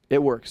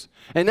 It works.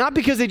 And not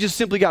because they just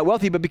simply got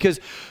wealthy, but because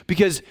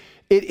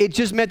it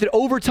just meant that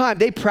over time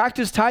they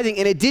practiced tithing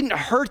and it didn't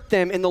hurt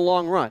them in the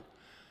long run.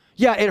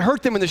 Yeah, it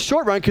hurt them in the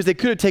short run because they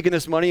could have taken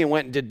this money and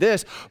went and did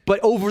this.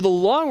 But over the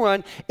long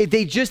run,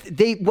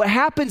 what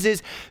happens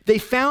is they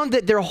found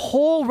that their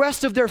whole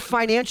rest of their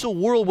financial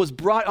world was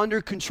brought under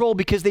control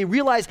because they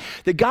realized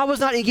that God was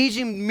not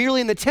engaging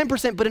merely in the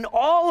 10%, but in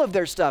all of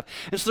their stuff.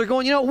 And so they're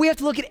going, we have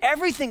to look at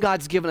everything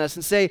God's given us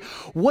and say,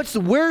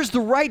 where's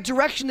the right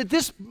direction that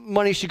this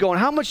money should go? And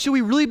how much should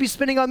we really be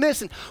spending on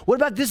this? And what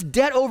about this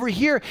debt over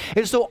here?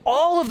 And so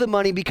all of the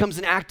money becomes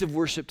an act of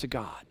worship to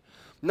God,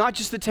 not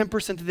just the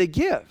 10% that they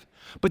give.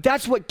 But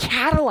that's what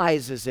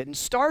catalyzes it and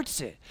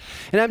starts it.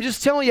 And I'm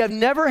just telling you, I've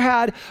never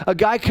had a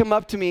guy come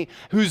up to me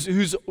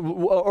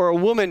or a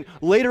woman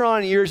later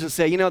on in years and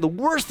say, the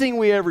worst thing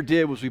we ever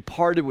did was we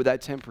parted with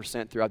that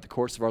 10% throughout the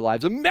course of our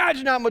lives.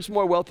 Imagine how much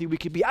more wealthy we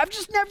could be. I've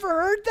just never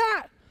heard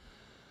that.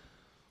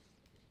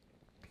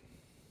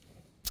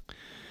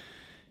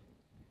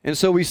 And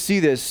so we see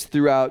this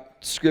throughout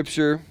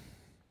Scripture.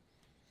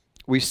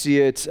 We see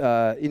it,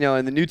 in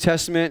the New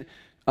Testament.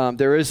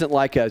 There isn't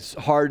like a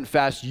hard and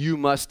fast, you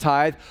must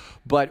tithe,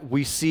 but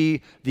we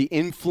see the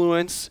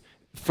influence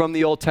from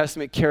the Old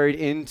Testament carried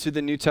into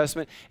the New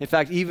Testament. In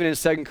fact, even in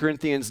 2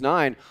 Corinthians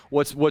 9,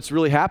 what's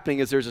really happening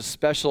is there's a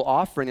special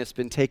offering that's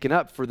been taken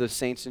up for the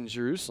saints in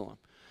Jerusalem,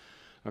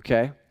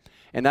 okay?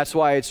 And that's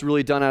why it's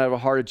really done out of a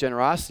heart of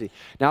generosity.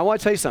 Now, I want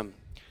to tell you something,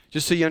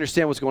 just so you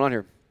understand what's going on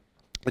here.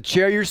 The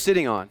chair you're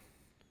sitting on,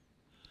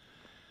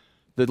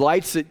 the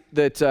lights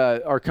that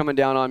are coming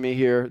down on me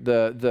here,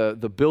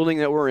 the building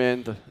that we're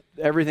in,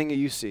 everything that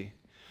you see,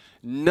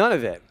 none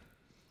of it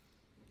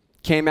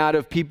came out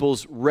of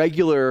people's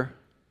regular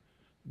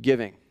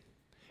giving.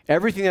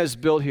 Everything that's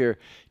built here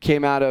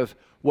came out of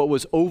what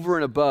was over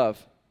and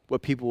above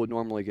what people would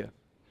normally give.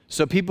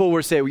 So people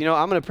would say, I'm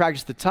going to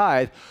practice the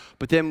tithe,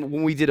 but then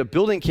when we did a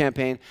building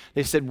campaign,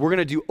 they said, we're going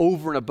to do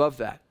over and above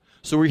that.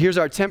 So here's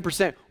our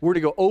 10%, we're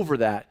to go over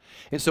that.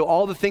 And so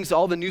all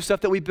the new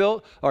stuff that we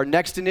built, our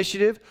next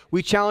initiative,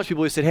 we challenged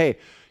people. We said, hey,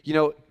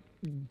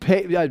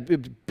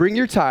 bring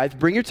your tithe,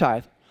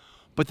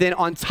 But then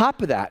on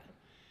top of that,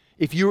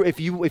 if you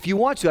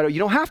want to, you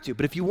don't have to,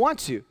 but if you want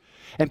to,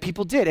 and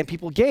people did, and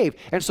people gave.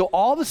 And so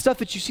all the stuff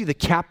that you see, the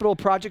capital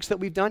projects that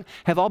we've done,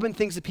 have all been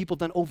things that people have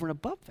done over and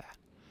above that.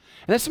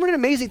 And that's an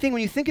amazing thing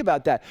when you think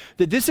about that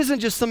this isn't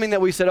just something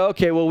that we said,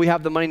 okay, well, we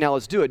have the money now,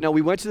 let's do it. No,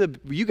 we went to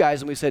you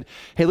guys and we said,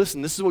 hey,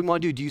 listen, this is what we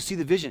want to do. Do you see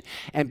the vision?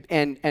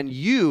 And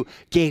you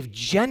gave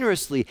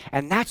generously,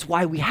 and that's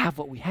why we have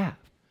what we have.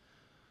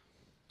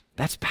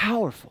 That's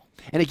powerful.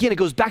 And again, it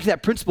goes back to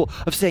that principle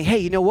of saying, hey,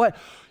 you know what?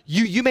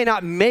 You may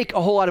not make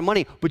a whole lot of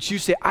money, but you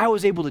say, I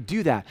was able to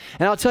do that.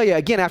 And I'll tell you,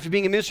 again, after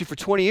being in ministry for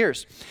 20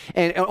 years,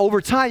 and over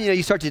time,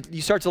 you start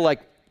to like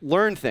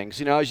learn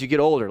things, as you get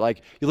older.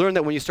 Like you learn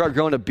that when you start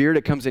growing a beard,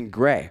 it comes in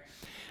gray.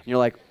 And you're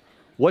like,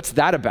 what's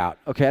that about?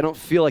 Okay, I don't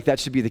feel like that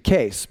should be the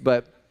case,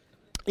 but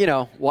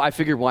well, I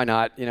figured why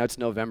not? It's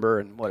November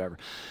and whatever.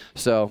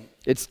 So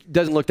it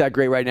doesn't look that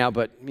great right now,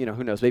 but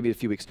who knows, maybe a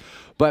few weeks.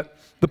 But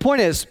the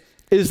point is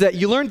that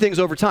you learn things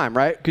over time,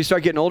 right? Because you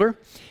start getting older.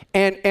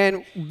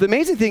 And the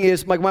amazing thing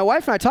is, like my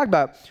wife and I talk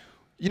about,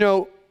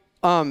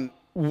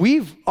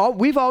 we've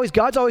always,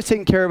 God's always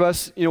taken care of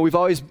us. We've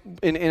always,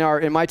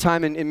 in my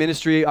time in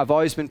ministry, I've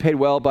always been paid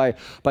well by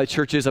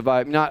churches.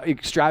 Not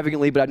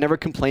extravagantly, but I've never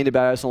complained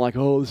about it. So I'm like,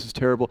 oh, this is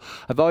terrible.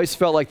 I've always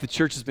felt like the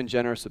church has been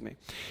generous with me.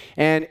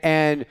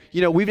 And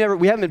we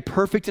haven't been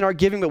perfect in our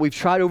giving, but we've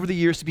tried over the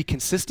years to be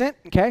consistent,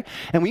 okay?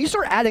 And when you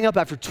start adding up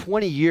after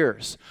 20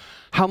 years,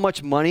 how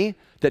much money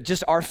that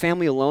just our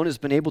family alone has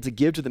been able to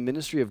give to the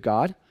ministry of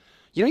God,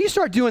 you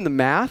start doing the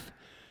math,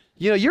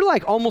 you're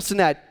like almost in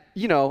that,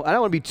 I don't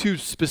want to be too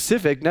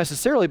specific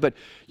necessarily, but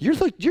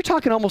you're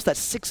talking almost that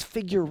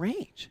 6-figure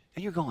range.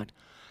 And you're going,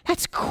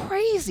 that's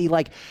crazy.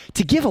 Like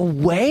to give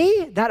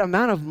away that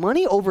amount of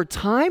money over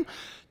time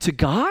to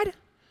God,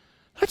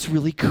 that's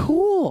really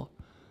cool.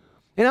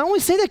 And I only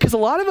say that because for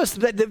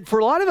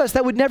a lot of us,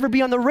 that would never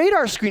be on the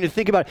radar screen to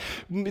think about,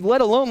 let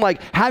alone like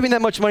having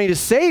that much money to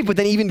save, but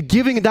then even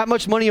giving that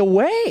much money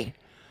away.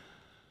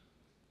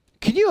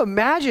 Can you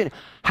imagine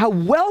how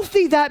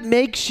wealthy that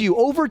makes you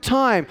over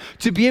time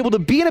to be able to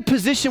be in a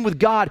position with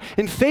God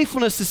in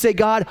faithfulness to say,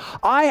 God,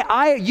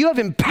 you have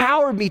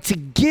empowered me to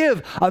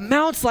give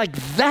amounts like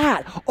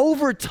that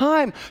over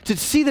time to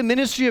see the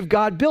ministry of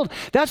God build.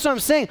 That's what I'm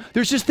saying.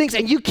 There's just things,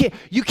 and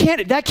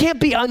that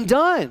can't be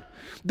undone.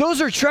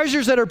 Those are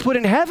treasures that are put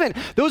in heaven.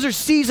 Those are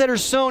seeds that are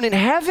sown in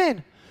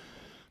heaven.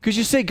 Because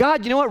you say,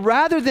 God, you know what?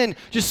 Rather than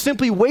just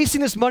simply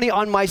wasting this money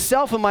on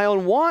myself and my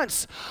own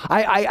wants,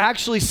 I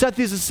actually set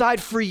these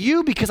aside for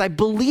you because I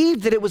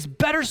believed that it was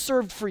better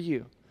served for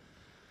you.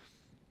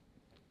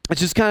 It's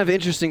just kind of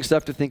interesting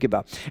stuff to think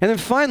about. And then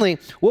finally,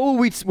 what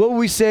will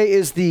we say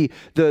is the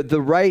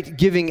right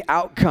giving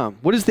outcome?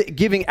 What is the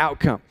giving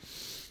outcome?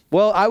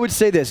 Well, I would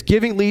say this.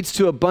 Giving leads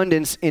to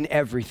abundance in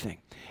everything.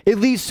 It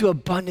leads to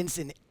abundance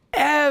in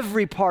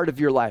every part of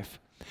your life.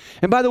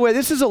 And by the way,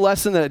 this is a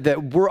lesson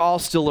that we're all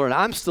still learning.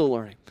 I'm still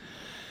learning.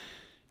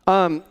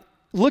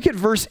 Look at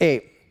verse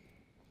 8.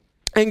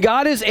 And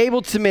God is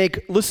able to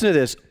make, listen to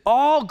this,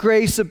 all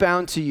grace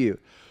abound to you,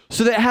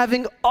 so that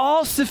having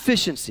all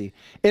sufficiency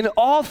in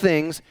all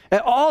things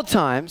at all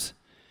times,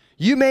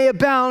 you may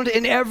abound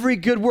in every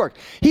good work.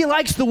 He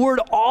likes the word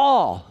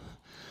all.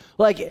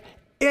 Like,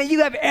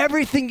 you have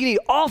everything you need,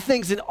 all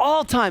things in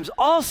all times,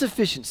 all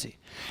sufficiency.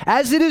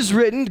 As it is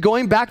written,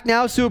 going back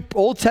now to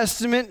Old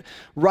Testament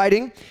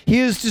writing, he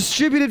is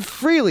distributed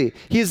freely.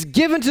 He is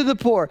given to the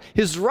poor.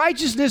 His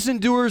righteousness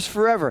endures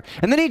forever.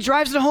 And then he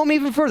drives it home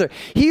even further.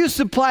 He who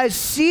supplies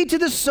seed to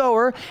the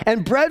sower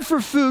and bread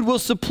for food will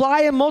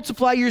supply and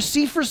multiply your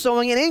seed for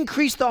sowing and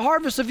increase the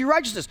harvest of your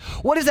righteousness.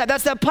 What is that?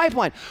 That's that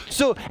pipeline.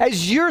 So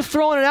as you're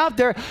throwing it out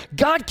there,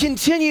 God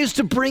continues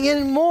to bring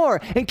in more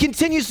and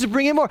continues to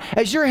bring in more.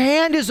 As your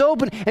hand is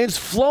open and it's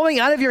flowing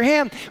out of your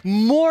hand,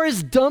 more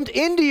is dumped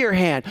into your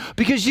hand.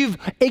 Because you've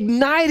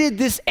ignited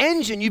this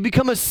engine. You've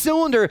become a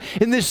cylinder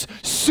in this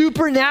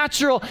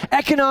supernatural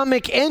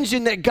economic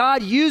engine that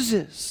God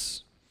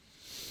uses.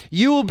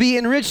 You will be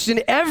enriched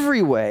in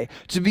every way,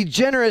 to be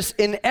generous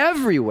in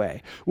every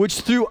way,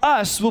 which through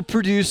us will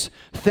produce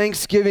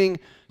thanksgiving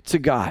to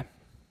God.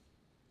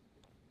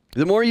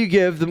 The more you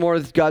give, the more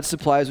God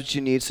supplies what you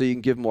need so you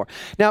can give more.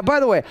 Now, by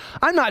the way,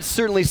 I'm not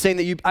certainly saying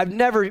that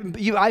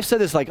I've said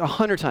this like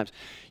 100 times.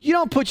 You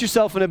don't put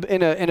yourself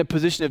in a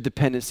position of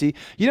dependency.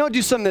 You don't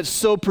do something that's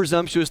so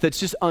presumptuous that's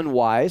just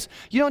unwise.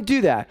 You don't do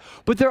that.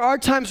 But there are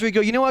times where you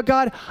go, you know what,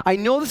 God? I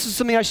know this is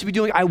something I should be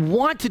doing. I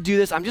want to do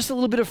this. I'm just a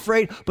little bit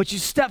afraid, but you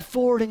step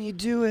forward and you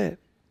do it.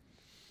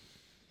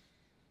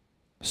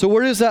 So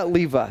where does that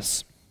leave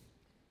us?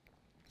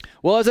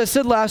 Well, as I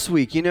said last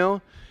week,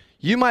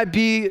 you might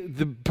be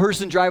the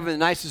person driving the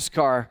nicest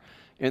car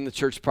in the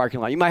church parking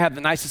lot. You might have the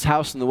nicest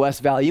house in the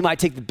West Valley. You might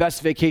take the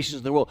best vacations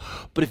in the world.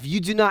 But if you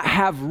do not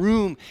have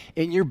room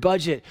in your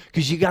budget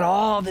because you got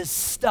all this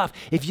stuff,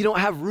 if you don't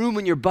have room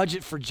in your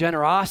budget for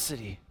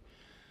generosity,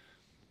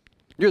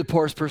 you're the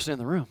poorest person in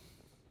the room.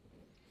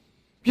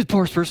 You're the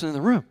poorest person in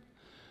the room.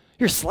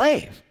 You're a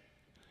slave.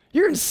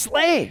 You're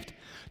enslaved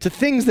to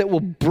things that will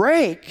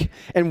break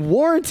and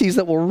warranties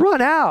that will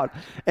run out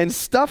and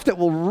stuff that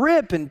will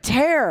rip and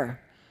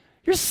tear.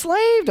 You're a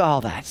slave to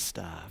all that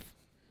stuff.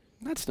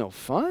 That's no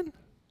fun.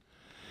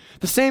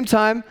 At the same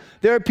time,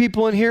 there are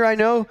people in here I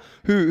know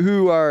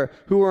who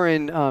are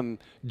in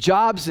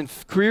jobs and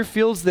career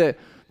fields that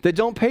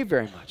don't pay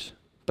very much,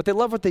 but they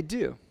love what they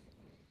do,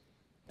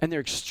 and they're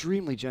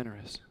extremely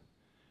generous.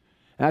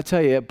 And I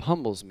tell you, it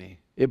humbles me.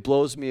 It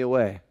blows me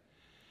away.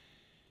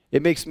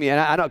 It makes me, and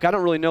I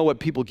don't really know what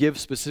people give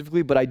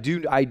specifically, but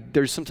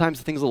there's sometimes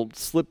things that'll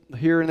slip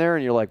here and there,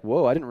 and you're like,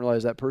 whoa, I didn't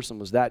realize that person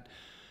was that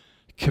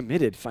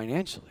committed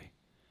financially.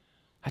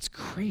 That's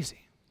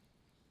crazy.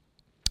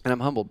 And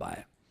I'm humbled by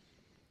it.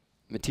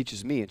 And it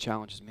teaches me, it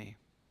challenges me.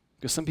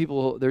 Because some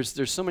people,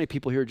 there's so many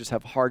people here who just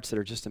have hearts that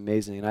are just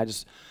amazing.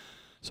 And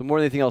so more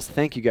than anything else,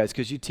 thank you guys,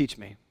 because you teach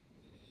me.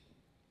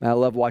 And I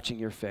love watching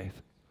your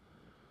faith.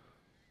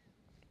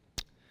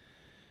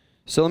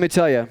 So let me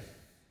tell you,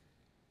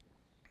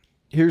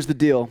 here's the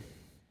deal.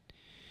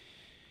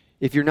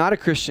 If you're not a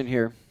Christian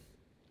here,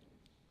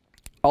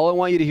 all I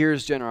want you to hear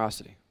is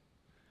generosity.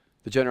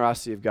 The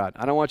generosity of God.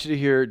 I don't want you to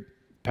hear,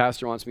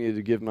 pastor wants me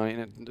to give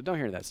money. Don't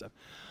hear that stuff.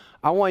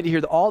 I want you to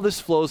hear that all this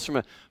flows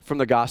from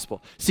the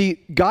gospel.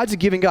 See, God's a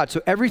giving God,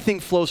 so everything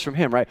flows from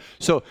him, right?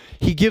 So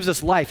he gives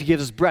us life, he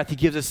gives us breath, he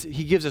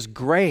gives us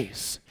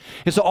grace.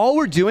 And so all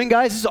we're doing,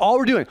 guys, this is all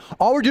we're doing.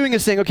 All we're doing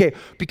is saying, okay,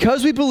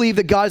 because we believe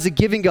that God is a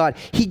giving God,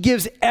 he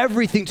gives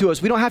everything to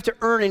us. We don't have to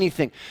earn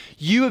anything.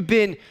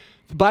 The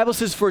Bible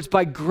says, for it's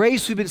by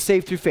grace we've been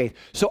saved through faith.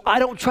 So I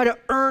don't try to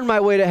earn my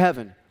way to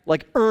heaven,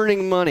 like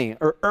earning money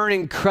or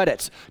earning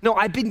credits. No,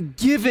 I've been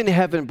given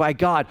heaven by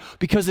God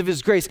because of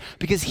his grace,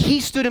 because he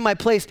stood in my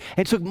place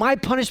and took my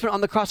punishment on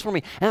the cross for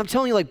me. And I'm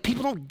telling you, like,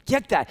 people don't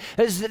get that.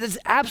 That is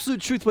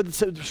absolute truth what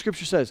the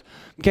scripture says,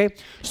 okay?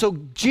 So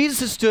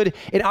Jesus has stood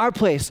in our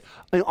place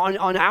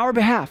on our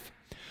behalf.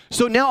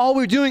 So now all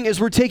we're doing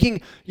is we're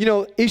taking,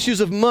 issues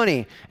of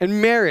money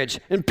and marriage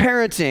and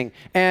parenting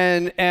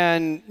and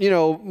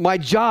my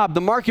job,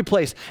 the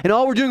marketplace, and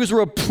all we're doing is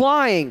we're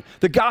applying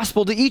the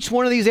gospel to each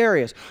one of these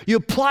areas. You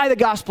apply the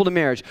gospel to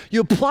marriage.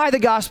 You apply the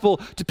gospel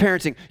to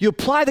parenting. You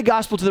apply the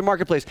gospel to the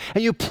marketplace,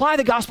 and you apply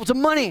the gospel to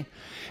money.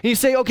 And you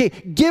say, okay,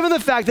 given the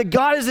fact that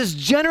God is this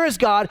generous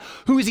God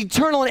who is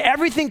eternal and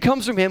everything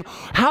comes from him,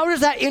 how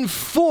does that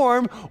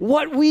inform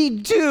what we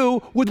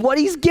do with what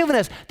he's given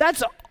us?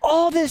 That's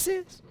all this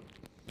is.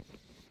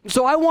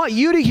 So I want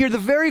you to hear the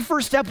very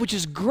first step, which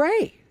is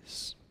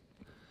grace.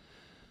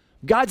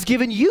 God's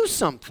given you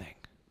something.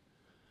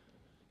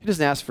 He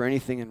doesn't ask for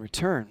anything in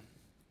return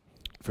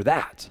for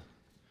that.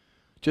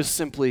 Just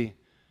simply,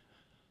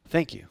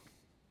 thank you.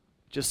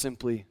 Just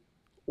simply,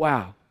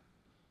 wow.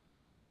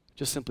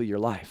 Just simply your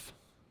life.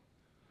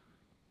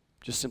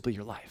 Just simply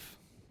your life.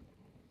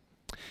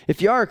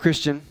 If you are a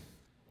Christian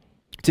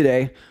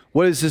today,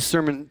 what is this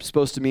sermon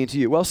supposed to mean to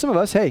you? Well, some of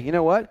us, hey, you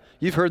know what?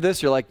 You've heard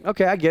this. You're like,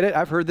 okay, I get it.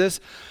 I've heard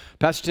this.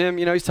 Pastor Tim,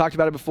 he's talked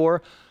about it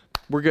before.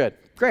 We're good.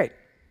 Great.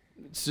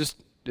 It's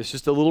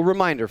just a little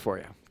reminder for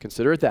you.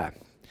 Consider it that.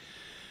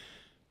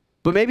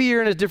 But maybe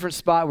you're in a different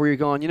spot where you're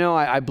going,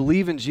 I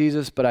believe in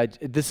Jesus, but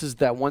this is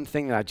that one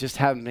thing that I just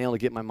haven't been able to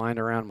get my mind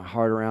around, my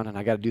heart around, and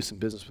I got to do some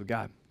business with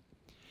God.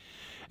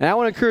 And I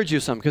want to encourage you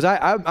some, because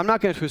I'm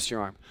not going to twist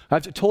your arm.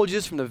 I've told you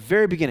this from the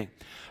very beginning.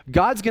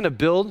 God's going to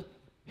build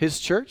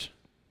his church.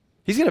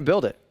 He's going to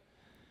build it.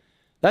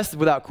 That's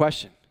without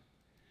question.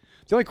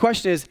 The only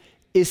question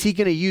is he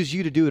going to use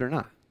you to do it or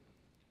not?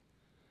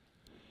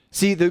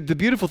 See, the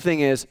beautiful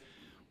thing is,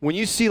 when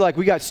you see, like,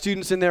 we got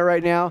students in there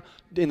right now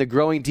in the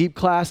Growing Deep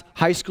class,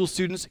 high school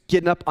students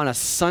getting up on a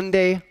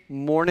Sunday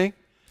morning,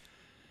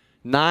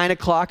 9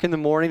 o'clock in the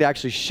morning, to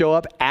actually show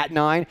up at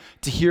 9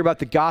 to hear about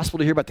the gospel,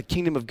 to hear about the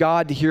kingdom of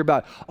God, to hear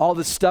about all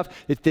this stuff,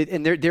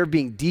 and they're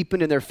being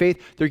deepened in their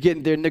faith. They're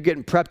getting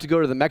prepped to go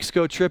to the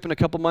Mexico trip in a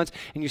couple months,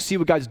 and you see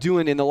what God's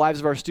doing in the lives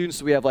of our students.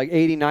 So we have like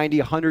 80, 90,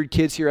 100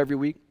 kids here every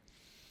week.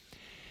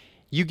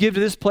 You give to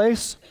this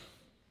place,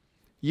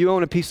 you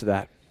own a piece of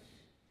that.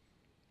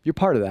 You're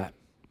part of that.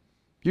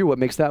 You're what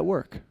makes that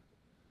work.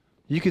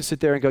 You can sit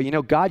there and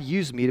go, God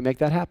used me to make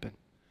that happen.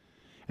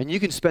 And you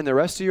can spend the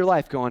rest of your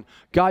life going,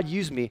 God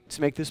used me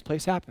to make this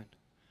place happen.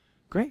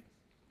 Great.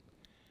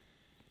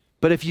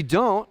 But if you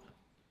don't,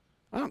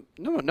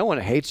 no one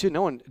hates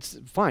you. It's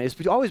fine.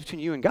 It's always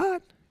between you and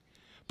God.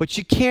 But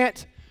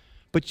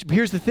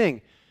here's the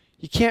thing.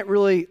 You can't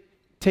really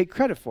take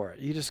credit for it.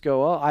 You just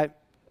go, well,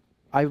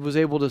 I was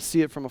able to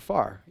see it from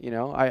afar.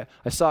 I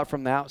saw it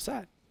from the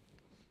outside.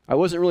 I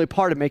wasn't really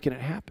part of making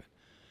it happen.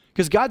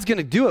 Because God's going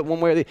to do it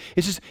one way or the other.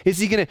 It's just,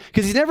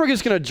 because he's never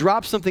just going to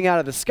drop something out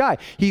of the sky.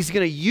 He's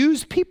going to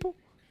use people,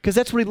 because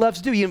that's what he loves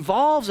to do. He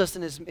involves us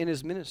in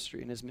his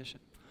ministry, in his mission.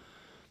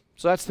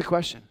 So that's the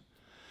question.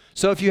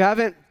 So if you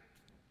haven't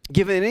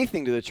given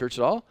anything to the church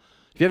at all,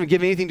 if you haven't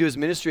given anything to his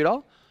ministry at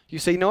all, you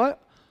say, you know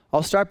what?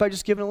 I'll start by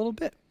just giving a little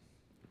bit,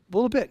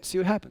 see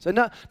what happens. And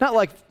not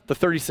like the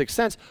 36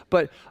 cents,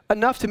 but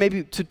enough to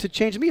maybe to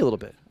change me a little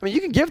bit.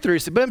 You can give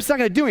 36, but it's not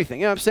going to do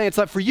anything. You know what I'm saying? It's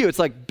not for you. It's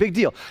like big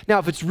deal. Now,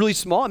 if it's really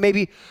small,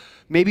 maybe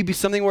maybe be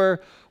something where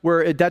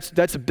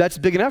that's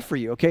big enough for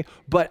you, okay?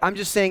 But I'm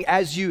just saying,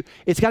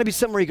 it's got to be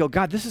something where you go,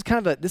 God, this is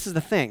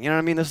the thing. You know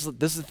what I mean? This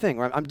is the thing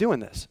where I'm doing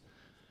this.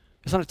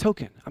 It's not a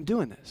token. I'm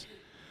doing this.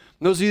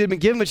 And those of you that have been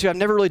given, but you have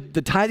never really,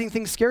 the tithing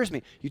thing scares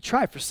me. You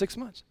try for 6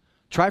 months.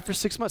 Try for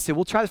 6 months. Say,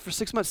 we'll try this for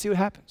 6 months, see what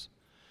happens.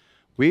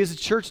 We as a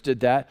church did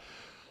that.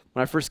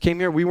 When I first came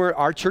here,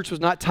 our church was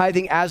not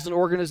tithing as an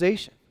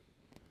organization.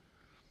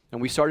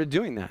 And we started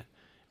doing that.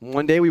 And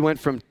one day we went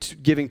from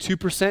giving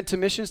 2% to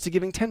missions to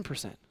giving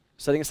 10%,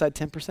 setting aside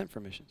 10%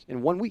 for missions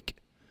in 1 week.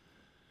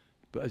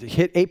 But it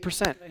hit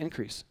 8%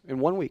 increase in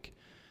 1 week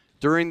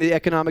during the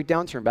economic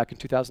downturn back in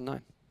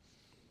 2009.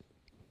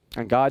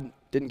 And God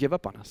didn't give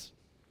up on us.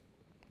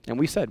 And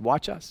we said,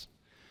 watch us.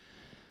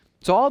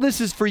 So all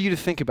this is for you to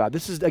think about.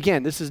 This is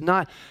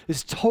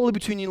totally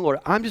between you and the Lord.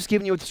 I'm just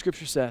giving you what the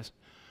scripture says.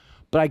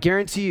 But I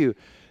guarantee you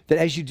that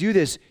as you do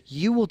this,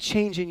 you will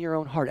change in your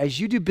own heart. As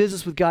you do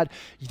business with God,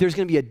 there's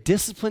going to be a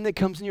discipline that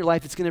comes in your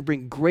life that's going to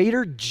bring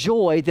greater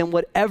joy than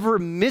whatever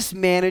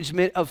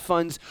mismanagement of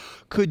funds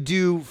could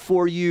do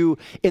for you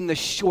in the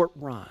short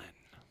run.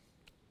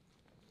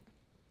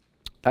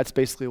 That's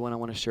basically what I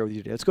want to share with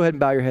you today. Let's go ahead and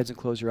bow your heads and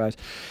close your eyes.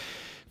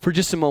 For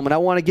just a moment, I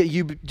want to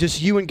get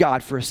just you and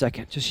God for a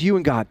second. Just you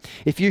and God.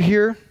 If you're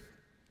here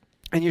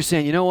and you're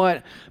saying, you know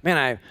what,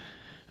 man,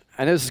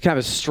 I know this is kind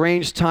of a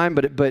strange time,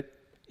 but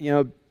you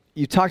know,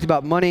 you talked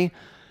about money.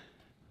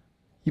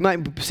 You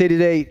might say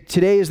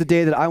today is the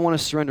day that I want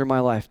to surrender my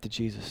life to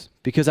Jesus.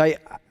 Because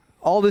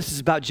all this is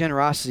about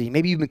generosity.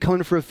 Maybe you've been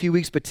coming for a few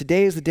weeks, but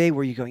today is the day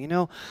where you go, you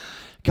know,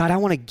 God, I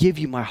want to give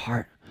you my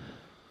heart.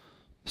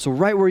 So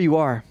right where you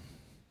are,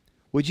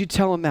 would you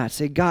tell him that?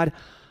 Say, God,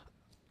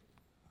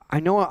 I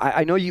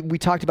know we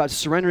talked about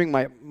surrendering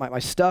my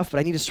stuff,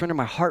 but I need to surrender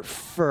my heart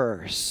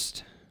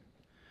first.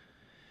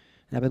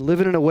 And I've been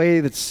living in a way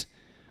that's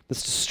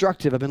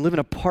destructive. I've been living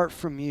apart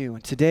from you.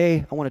 And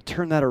today, I want to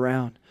turn that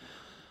around.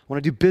 I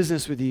want to do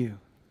business with you.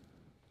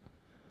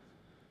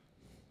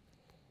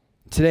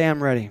 Today,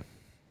 I'm ready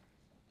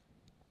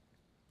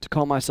to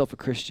call myself a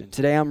Christian.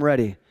 Today, I'm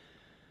ready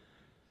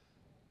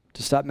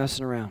to stop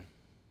messing around.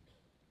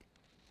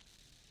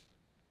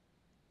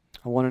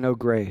 I want to know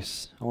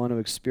grace. I want to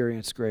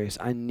experience grace.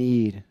 I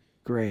need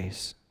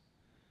grace.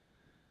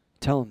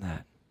 Tell him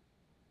that.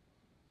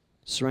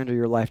 Surrender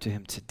your life to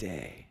him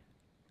today.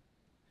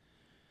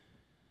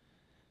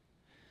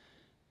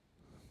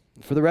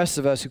 And for the rest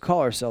of us who call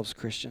ourselves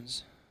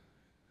Christians,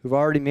 who've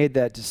already made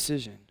that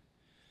decision,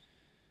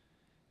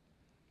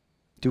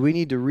 do we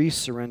need to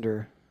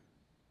re-surrender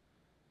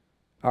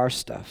our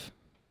stuff?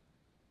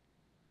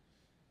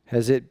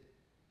 Has it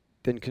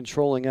been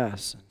controlling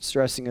us,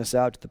 stressing us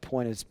out to the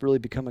point it's really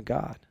become a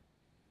God?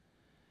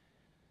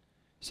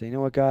 Say, you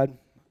know what, God?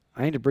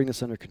 I need to bring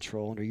this under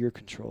control, under your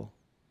control.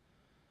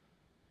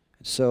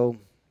 And so,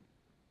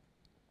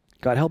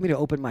 God, help me to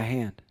open my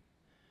hand.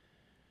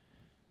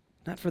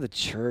 Not for the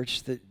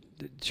church. The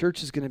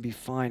church is going to be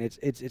fine.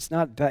 It's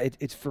not bad.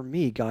 It's for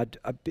me, God.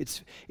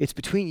 It's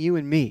between you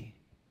and me.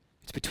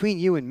 It's between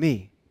you and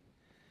me.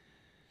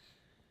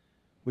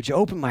 Would you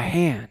open my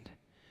hand?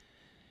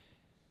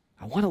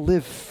 I want to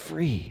live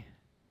free.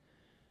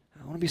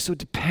 I want to be so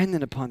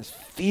dependent upon this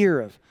fear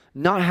of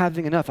not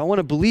having enough. I want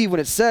to believe when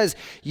it says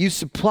you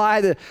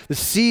supply the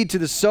seed to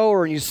the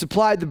sower and you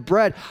supplied the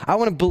bread. I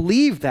want to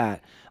believe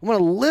that. I want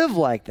to live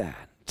like that.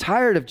 I'm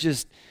tired of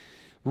just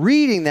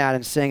reading that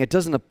and saying it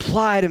doesn't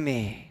apply to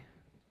me.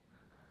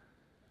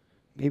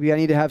 Maybe I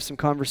need to have some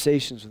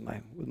conversations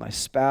with my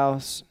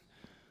spouse.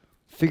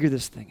 Figure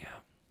this thing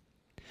out.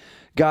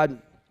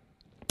 God,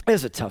 it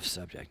is a tough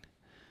subject.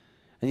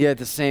 And yet at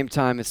the same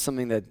time, it's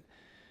something that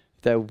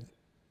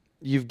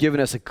you've given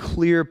us a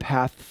clear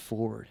path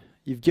forward.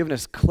 You've given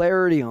us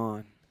clarity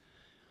on.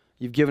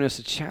 You've given us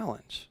a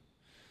challenge.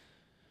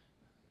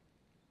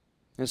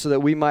 And so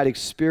that we might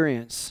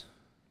experience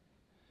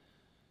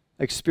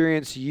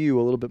you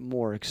a little bit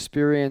more.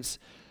 Experience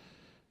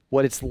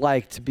what it's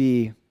like to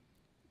be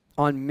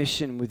on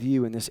mission with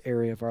you in this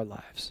area of our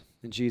lives.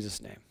 In Jesus'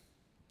 name,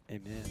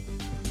 amen.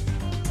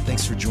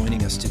 Thanks for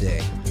joining us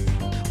today.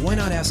 Why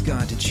not ask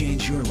God to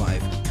change your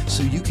life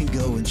so you can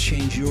go and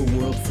change your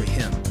world for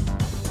him?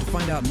 To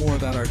find out more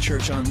about our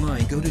church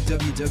online, go to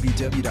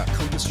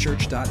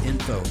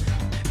www.compasschurch.info,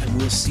 and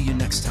we'll see you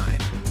next time.